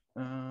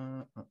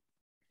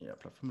yeah,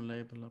 platform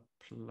labeler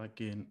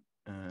plugin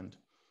and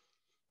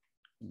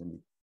then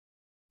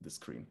the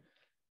screen.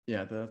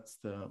 Yeah, that's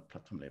the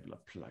platform labeler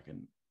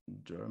plugin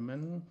in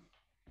German.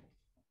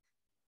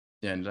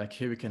 Yeah, and like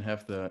here we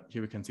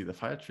can see the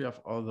file tree of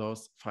all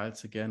those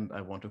files again.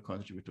 I want to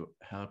contribute to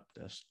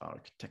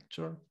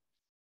help-architecture.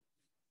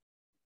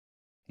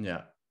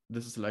 Yeah,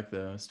 this is like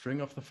the string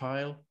of the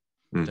file,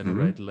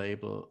 generate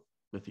label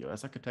with the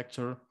OS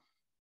architecture.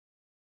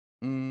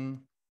 I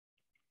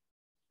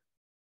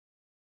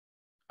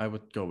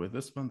would go with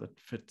this one that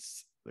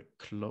fits the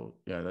close.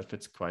 Yeah, that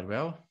fits quite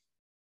well.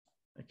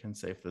 I can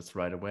save this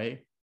right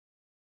away.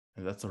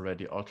 And that's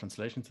already all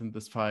translations in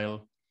this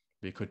file.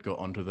 We could go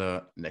on to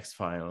the next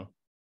file.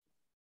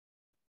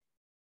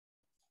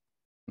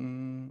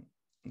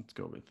 Let's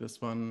go with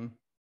this one.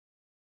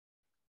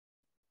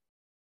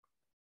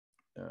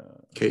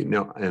 Okay,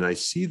 now, and I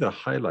see the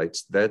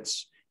highlights.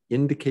 That's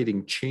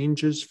indicating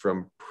changes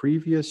from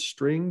previous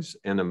strings.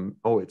 And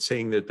it's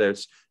saying that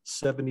there's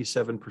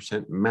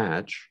 77%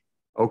 match.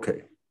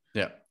 Okay.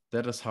 Yeah,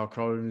 that is how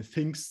Crowley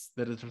thinks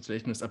that the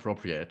translation is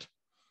appropriate.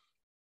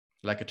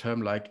 Like a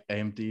term like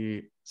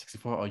AMD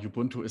 64 or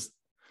Ubuntu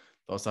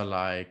those are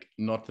like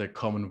not the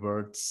common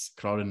words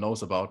Crowley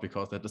knows about,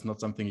 because that is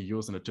not something you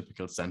use in a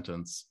typical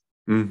sentence.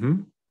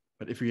 Mm-hmm.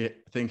 But if we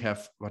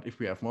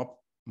have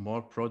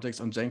more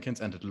projects on Jenkins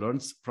and it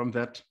learns from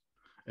that,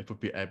 it would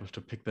be able to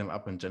pick them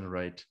up and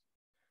generate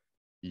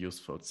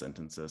useful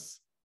sentences.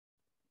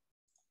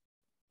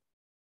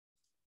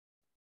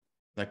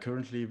 Like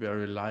currently we are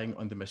relying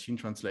on the machine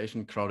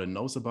translation Crowley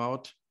knows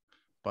about,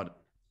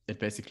 but it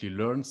basically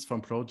learns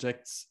from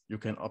projects you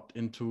can opt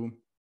into.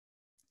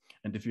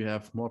 And if you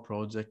have more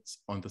projects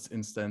on this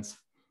instance,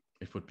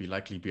 it would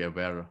likely be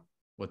aware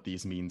what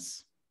these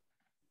means.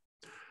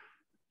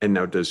 And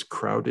now, does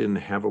Crowdin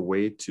have a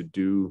way to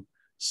do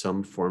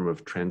some form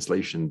of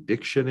translation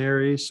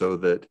dictionary so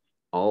that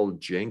all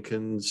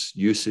Jenkins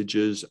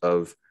usages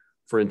of,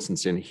 for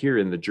instance, in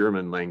the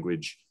German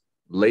language,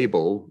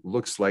 label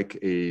looks like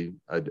a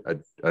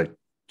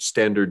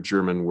standard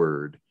German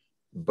word,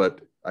 but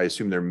I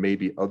assume there may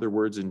be other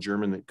words in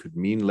German that could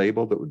mean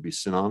label that would be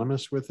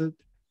synonymous with it?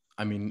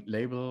 I mean,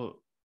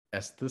 label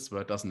as this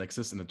word doesn't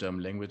exist in the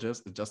German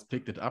languages. It just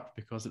picked it up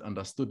because it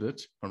understood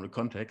it from the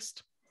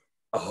context.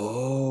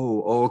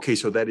 Oh, okay.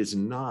 So that's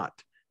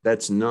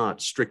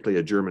not strictly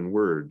a German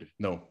word.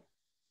 No.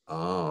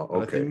 Oh, okay.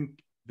 But I think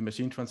the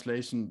machine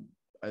translation,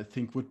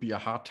 would be a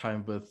hard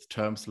time with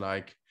terms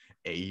like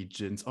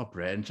agents or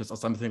branches or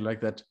something like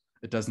that.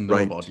 It doesn't know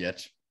about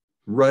yet.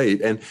 Right.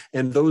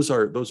 And those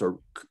are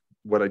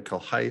what I'd call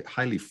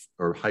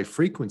high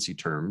frequency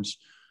terms.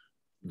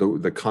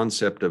 The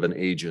concept of an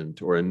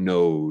agent or a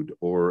node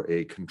or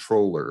a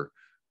controller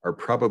are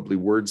probably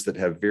words that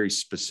have very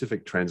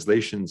specific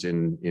translations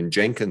in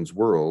Jenkins'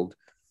 world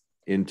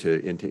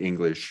into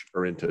English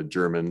or into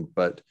German,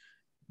 but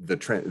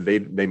they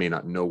may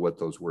not know what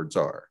those words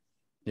are.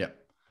 Yeah.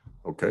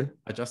 Okay.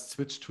 I just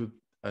switched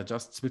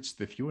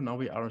the view. Now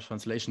we are in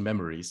translation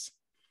memories.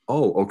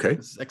 Oh, okay.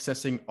 This is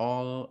accessing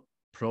all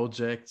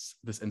projects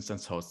this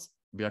instance hosts.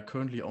 We are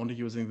currently only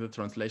using the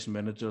translation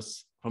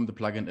managers from the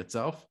plugin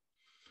itself,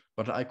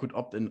 but I could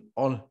opt in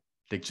all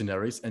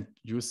dictionaries and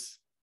use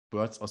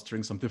words or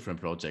strings from different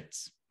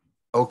projects.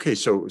 Okay,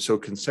 so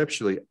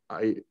conceptually,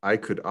 I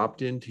could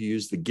opt in to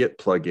use the Git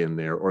plugin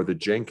there or the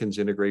Jenkins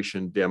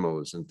integration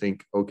demos and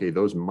think, okay,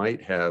 those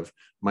might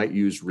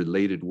use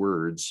related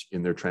words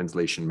in their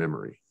translation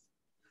memory.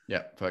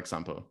 Yeah, for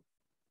example.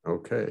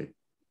 Okay.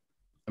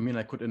 I mean,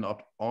 I could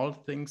opt all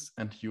things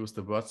and use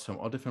the words from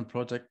all different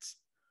projects,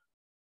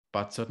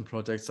 but certain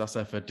projects just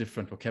have a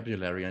different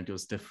vocabulary and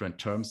use different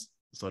terms,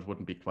 so it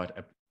wouldn't be quite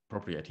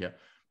appropriate here.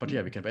 But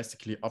yeah, we can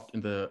basically opt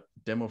in the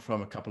demo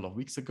from a couple of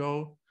weeks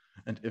ago.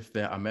 And if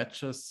there are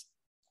matches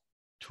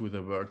to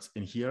the words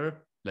in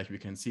here, like we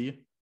can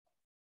see,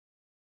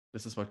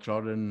 this is what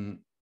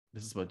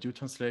you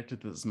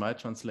translated, this is my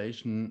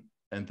translation,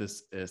 and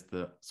this is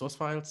the source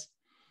files.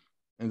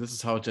 And this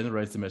is how it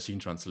generates the machine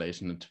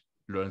translation and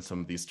learns some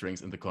of these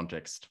strings in the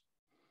context.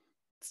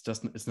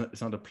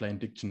 It's not a plain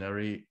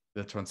dictionary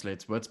that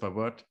translates words by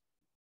word,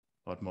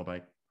 but more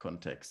by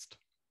context.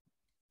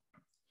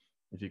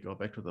 If you go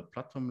back to the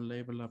platform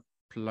labeler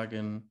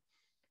plugin,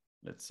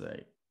 let's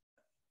say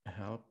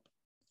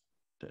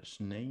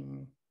help-name.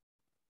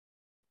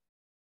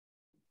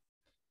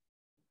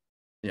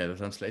 Yeah, the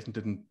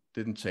translation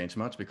didn't change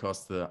much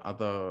because the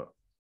other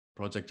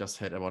project just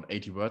had about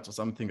 80 words or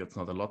something. That's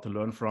not a lot to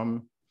learn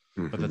from,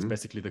 but that's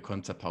basically the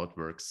concept how it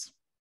works.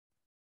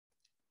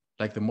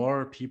 Like the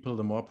more people,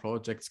 the more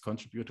projects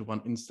contribute to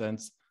one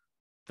instance,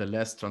 the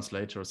less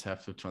translators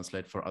have to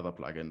translate for other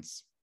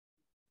plugins.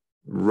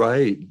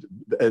 Right.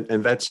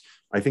 And that's,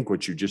 I think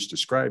what you just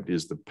described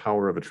is the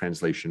power of a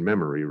translation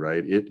memory,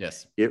 right?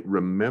 It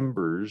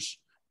remembers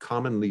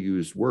commonly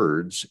used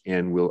words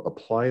and will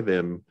apply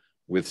them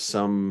with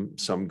some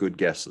good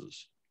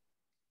guesses.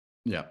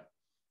 Yeah.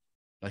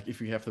 Like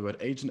if you have the word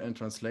agent and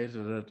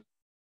translated it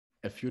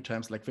a few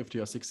times, like 50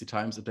 or 60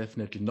 times, it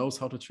definitely knows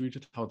how to treat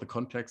it, how the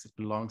context it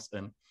belongs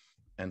in,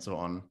 and so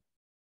on.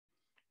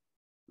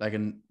 Like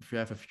if you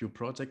have a few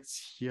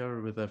projects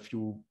here with a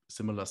few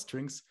similar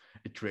strings,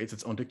 it creates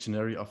its own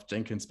dictionary of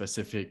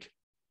Jenkins-specific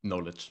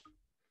knowledge.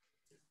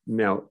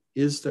 Now,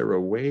 is there a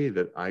way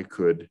that I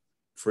could,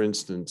 for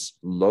instance,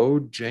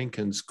 load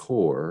Jenkins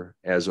core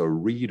as a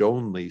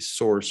read-only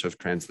source of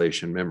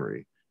translation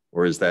memory?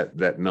 Or is that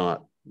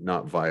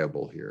not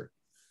viable here?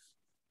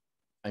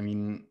 I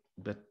mean,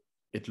 that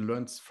it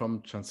learns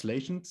from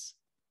translations,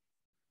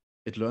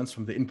 it learns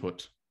from the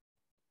input.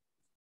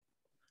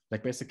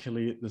 Like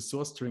basically the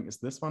source string is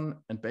this one,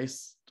 and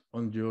based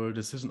on your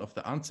decision of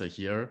the answer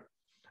here,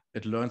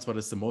 it learns what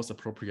is the most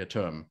appropriate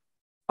term.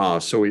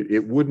 So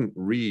it wouldn't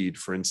read,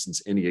 for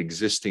instance, any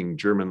existing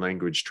German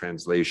language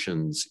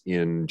translations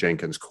in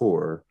Jenkins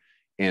core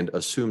and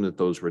assume that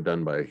those were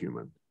done by a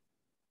human.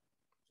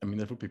 I mean,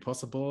 that would be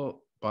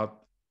possible, but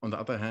on the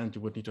other hand,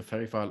 you would need to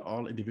verify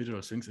all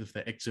individual strings if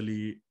they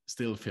actually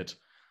still fit,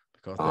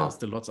 because there are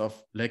still lots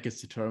of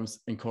legacy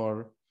terms in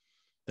core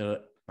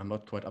that are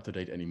not quite up to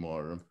date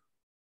anymore.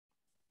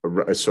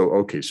 So,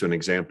 okay, so an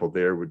example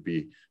there would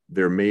be,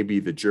 there may be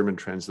the German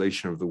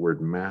translation of the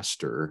word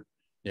master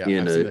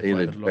in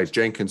a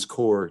Jenkins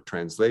core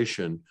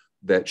translation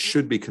that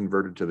should be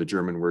converted to the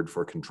German word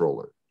for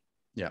controller.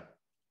 Yeah.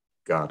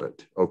 Got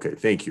it. Okay,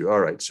 thank you. All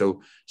right,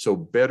 so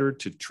better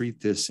to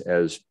treat this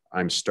as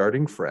I'm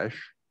starting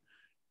fresh,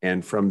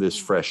 and from this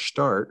fresh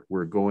start,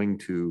 we're going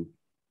to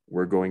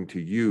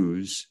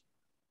use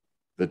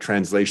the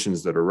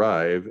translations that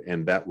arrive,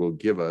 and that will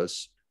give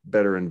us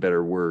better and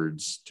better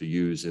words to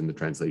use in the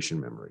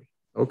translation memory.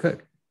 Okay.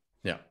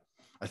 Yeah,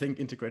 I think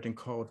integrating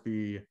core would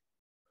be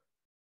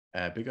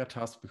a bigger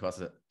task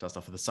because it does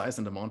of the size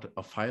and amount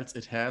of files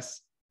it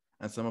has,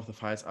 and some of the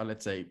files are,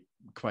 let's say,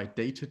 quite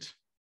dated,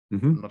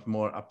 not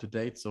more up to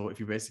date. So if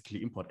you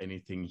basically import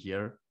anything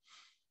here,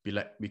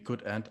 we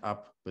could end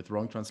up with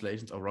wrong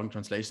translations or wrong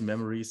translation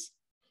memories,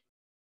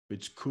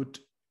 which could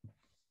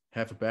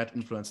have a bad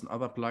influence on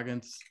other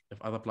plugins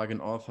if other plugin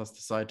authors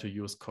decide to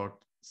use core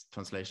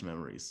translation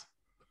memories.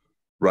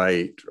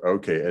 Right.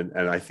 Okay.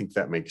 And I think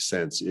that makes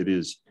sense. It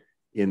is,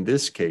 in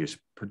this case,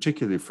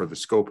 particularly for the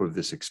scope of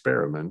this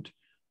experiment,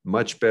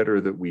 much better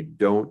that we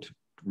don't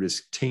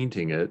risk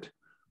tainting it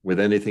with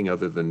anything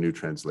other than new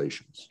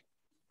translations.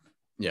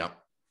 Yeah.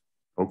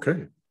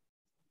 Okay.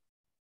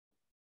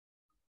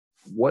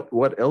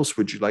 What else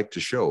would you like to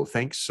show?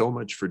 Thanks so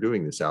much for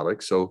doing this,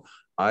 Alex. So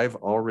I'm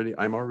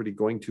already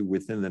going to,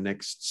 within the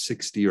next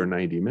 60 or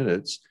 90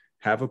 minutes,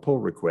 have a pull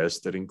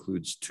request that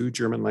includes 2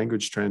 German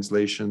language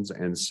translations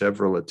and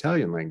several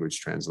Italian language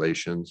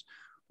translations,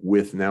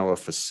 with now a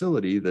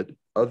facility that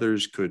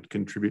others could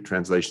contribute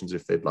translations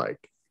if they'd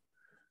like.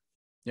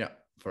 Yeah,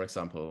 for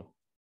example.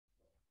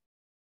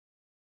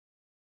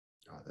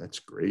 Oh, that's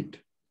great.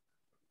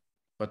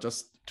 But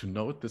just to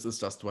note, this is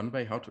just one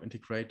way how to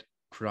integrate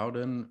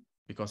Crowdin,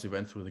 because we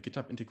went through the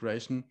GitHub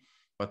integration,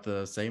 but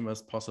the same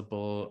is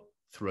possible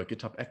through a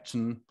GitHub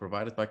action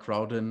provided by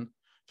Crowdin.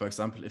 For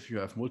example, if you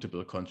have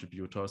multiple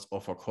contributors, or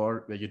for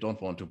core where you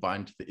don't want to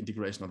bind the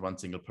integration on one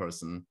single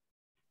person,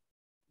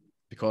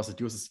 because it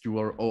uses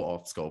your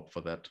OAuth scope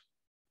for that,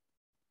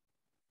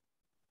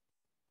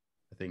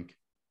 I think.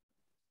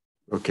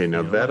 Okay,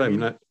 now that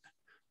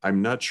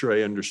I'm not sure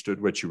I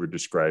understood what you were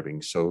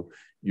describing. So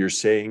you're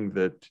saying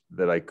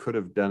that I could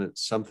have done it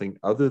something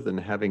other than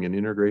having an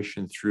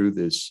integration through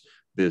this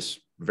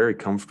very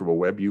comfortable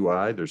web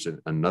UI. There's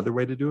another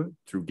way to do it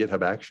through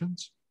GitHub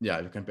Actions? Yeah,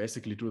 you can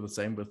basically do the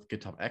same with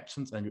GitHub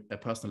Actions and a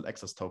personal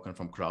access token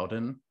from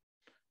Crowdin.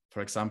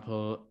 For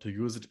example, to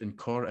use it in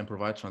core and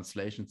provide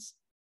translations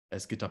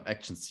as GitHub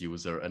Actions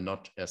user and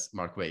not as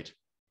Mark Waite.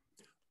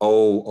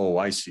 Oh,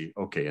 I see.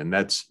 Okay, and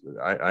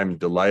I'm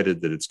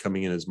delighted that it's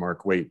coming in as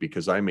Mark Waite,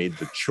 because I made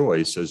the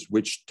choice as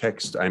which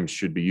text I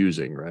should be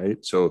using, right?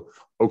 So,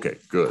 okay,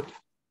 good.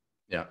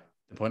 Yeah,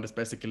 the point is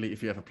basically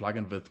if you have a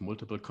plugin with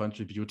multiple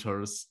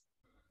contributors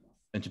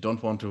and you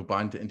don't want to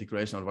bind the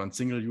integration on one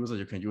single user,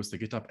 you can use the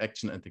GitHub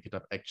action, and the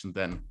GitHub action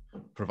then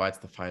provides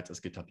the files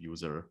as GitHub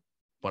user.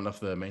 One of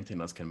the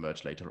maintainers can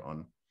merge later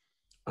on.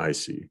 I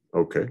see.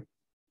 Okay.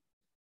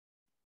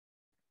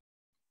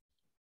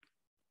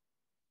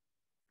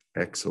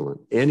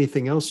 Excellent.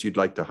 Anything else you'd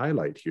like to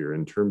highlight here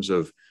in terms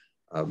of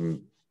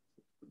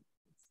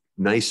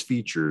nice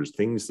features,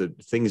 things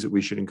that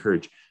we should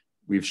encourage?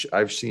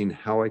 I've seen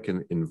how I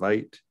can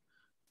invite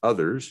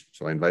others.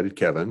 So I invited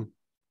Kevin.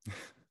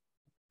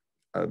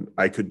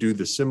 I could do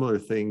the similar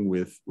thing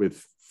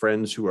with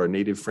friends who are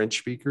native French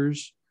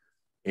speakers,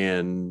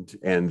 and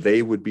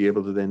they would be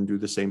able to then do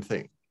the same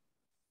thing.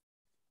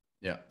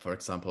 Yeah, for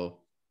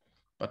example.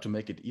 But to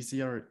make it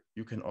easier,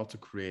 you can also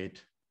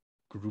create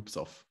groups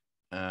of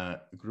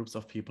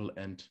people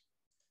and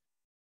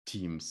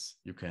teams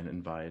you can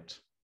invite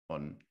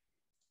on.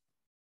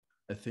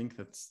 I think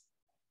that's,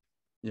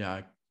 yeah,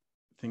 I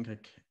think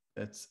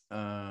it's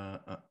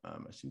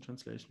machine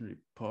translation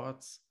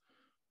reports,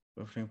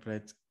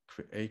 templates,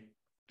 create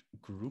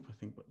group. I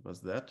think, what was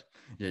that?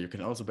 Yeah, you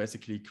can also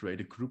basically create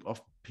a group of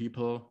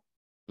people.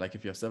 Like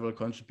if you have several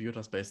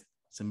contributors based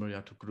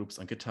similar to groups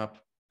on GitHub,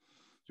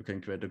 you can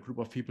create a group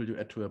of people you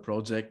add to a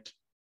project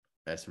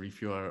as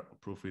reviewer,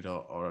 proofreader,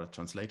 or a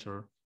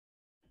translator.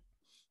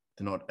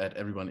 Do not add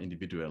everyone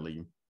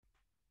individually.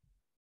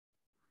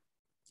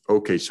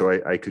 Okay, so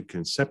I could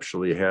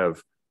conceptually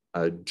have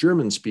a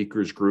German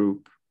speakers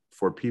group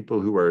for people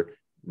who are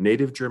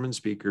native German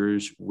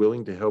speakers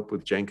willing to help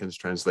with Jenkins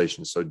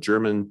translation. So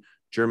German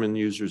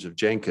users of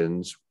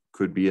Jenkins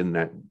could be in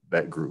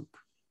that group.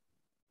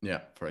 Yeah,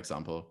 for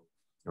example.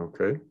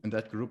 Okay. And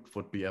that group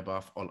would be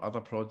above all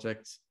other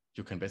projects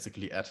you can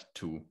basically add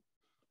to.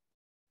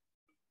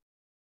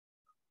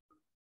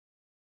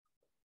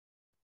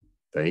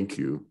 Thank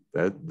you.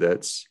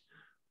 This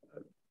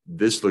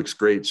looks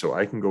great. So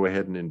I can go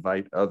ahead and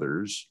invite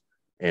others.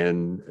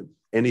 And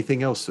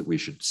anything else that we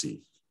should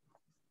see?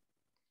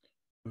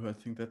 I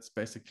think that's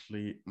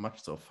basically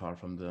much so far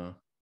from the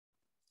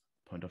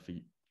point of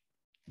a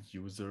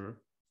user.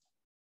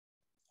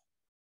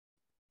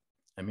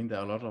 I mean, there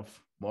are a lot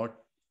of more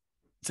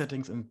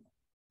settings and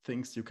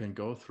things you can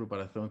go through, but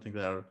I don't think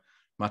they are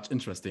much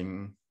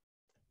interesting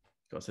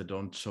because they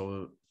don't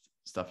show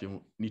stuff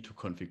you need to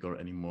configure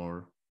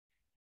anymore.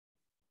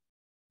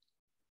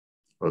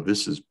 Well,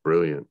 this is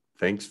brilliant.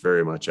 Thanks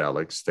very much,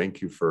 Alex.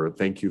 Thank you for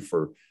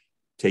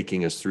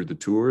taking us through the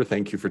tour.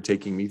 Thank you for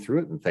taking me through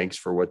it. And thanks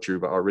for what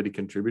you've already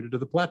contributed to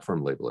the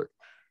platform labeler.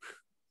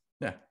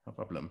 Yeah, no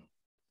problem.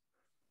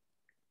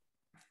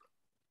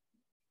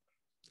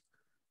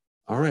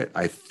 All right.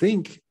 I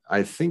think,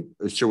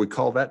 shall we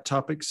call that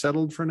topic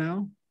settled for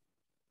now?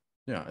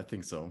 Yeah, I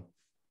think so.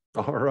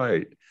 All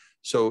right.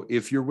 So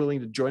if you're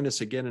willing to join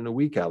us again in a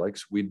week,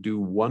 Alex, we do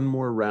one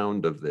more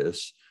round of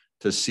this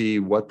to see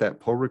what that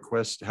pull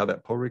request, how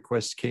that pull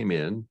request came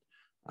in,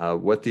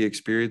 what the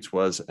experience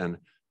was. And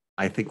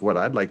I think what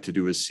I'd like to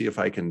do is see if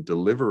I can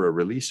deliver a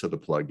release of the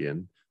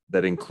plugin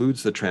that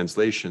includes the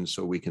translation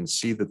so we can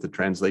see that the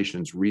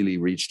translations really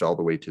reached all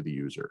the way to the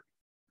user.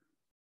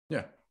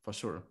 Yeah, for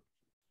sure.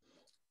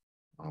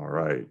 All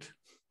right.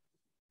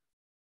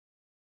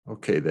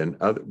 Okay, then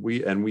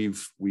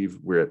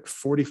we're at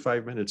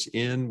 45 minutes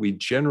in. We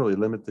generally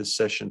limit this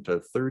session to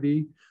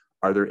 30.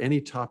 Are there any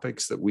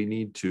topics that we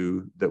need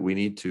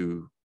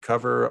to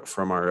cover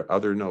from our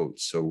other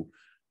notes? So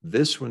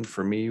this one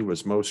for me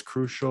was most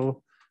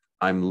crucial.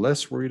 I'm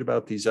less worried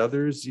about these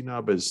others.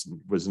 Zinab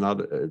was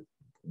not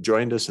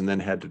joined us and then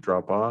had to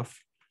drop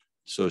off.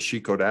 So She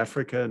Code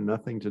Africa,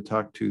 nothing to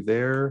talk to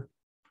there.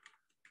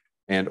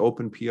 And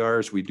open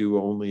PRs, we do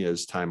only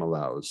as time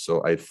allows.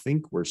 So I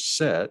think we're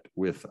set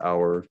with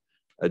our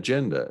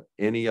agenda.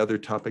 Any other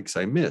topics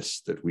I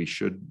missed that we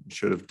should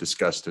have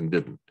discussed and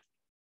didn't?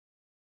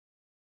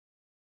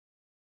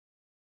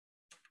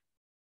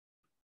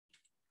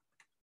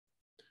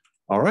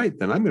 All right,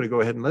 then I'm going to go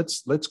ahead and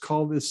let's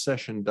call this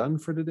session done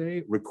for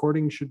today.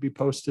 Recording should be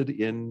posted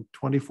in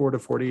 24 to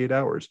 48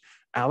 hours.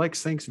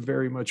 Alex, thanks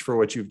very much for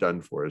what you've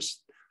done for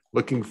us.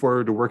 Looking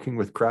forward to working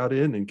with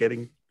Crowdin and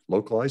getting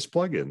localized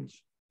plugins.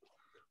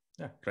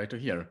 Yeah, great to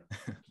hear.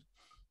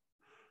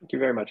 Thank you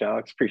very much,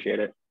 Alex. Appreciate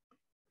it.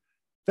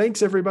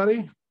 Thanks,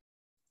 everybody.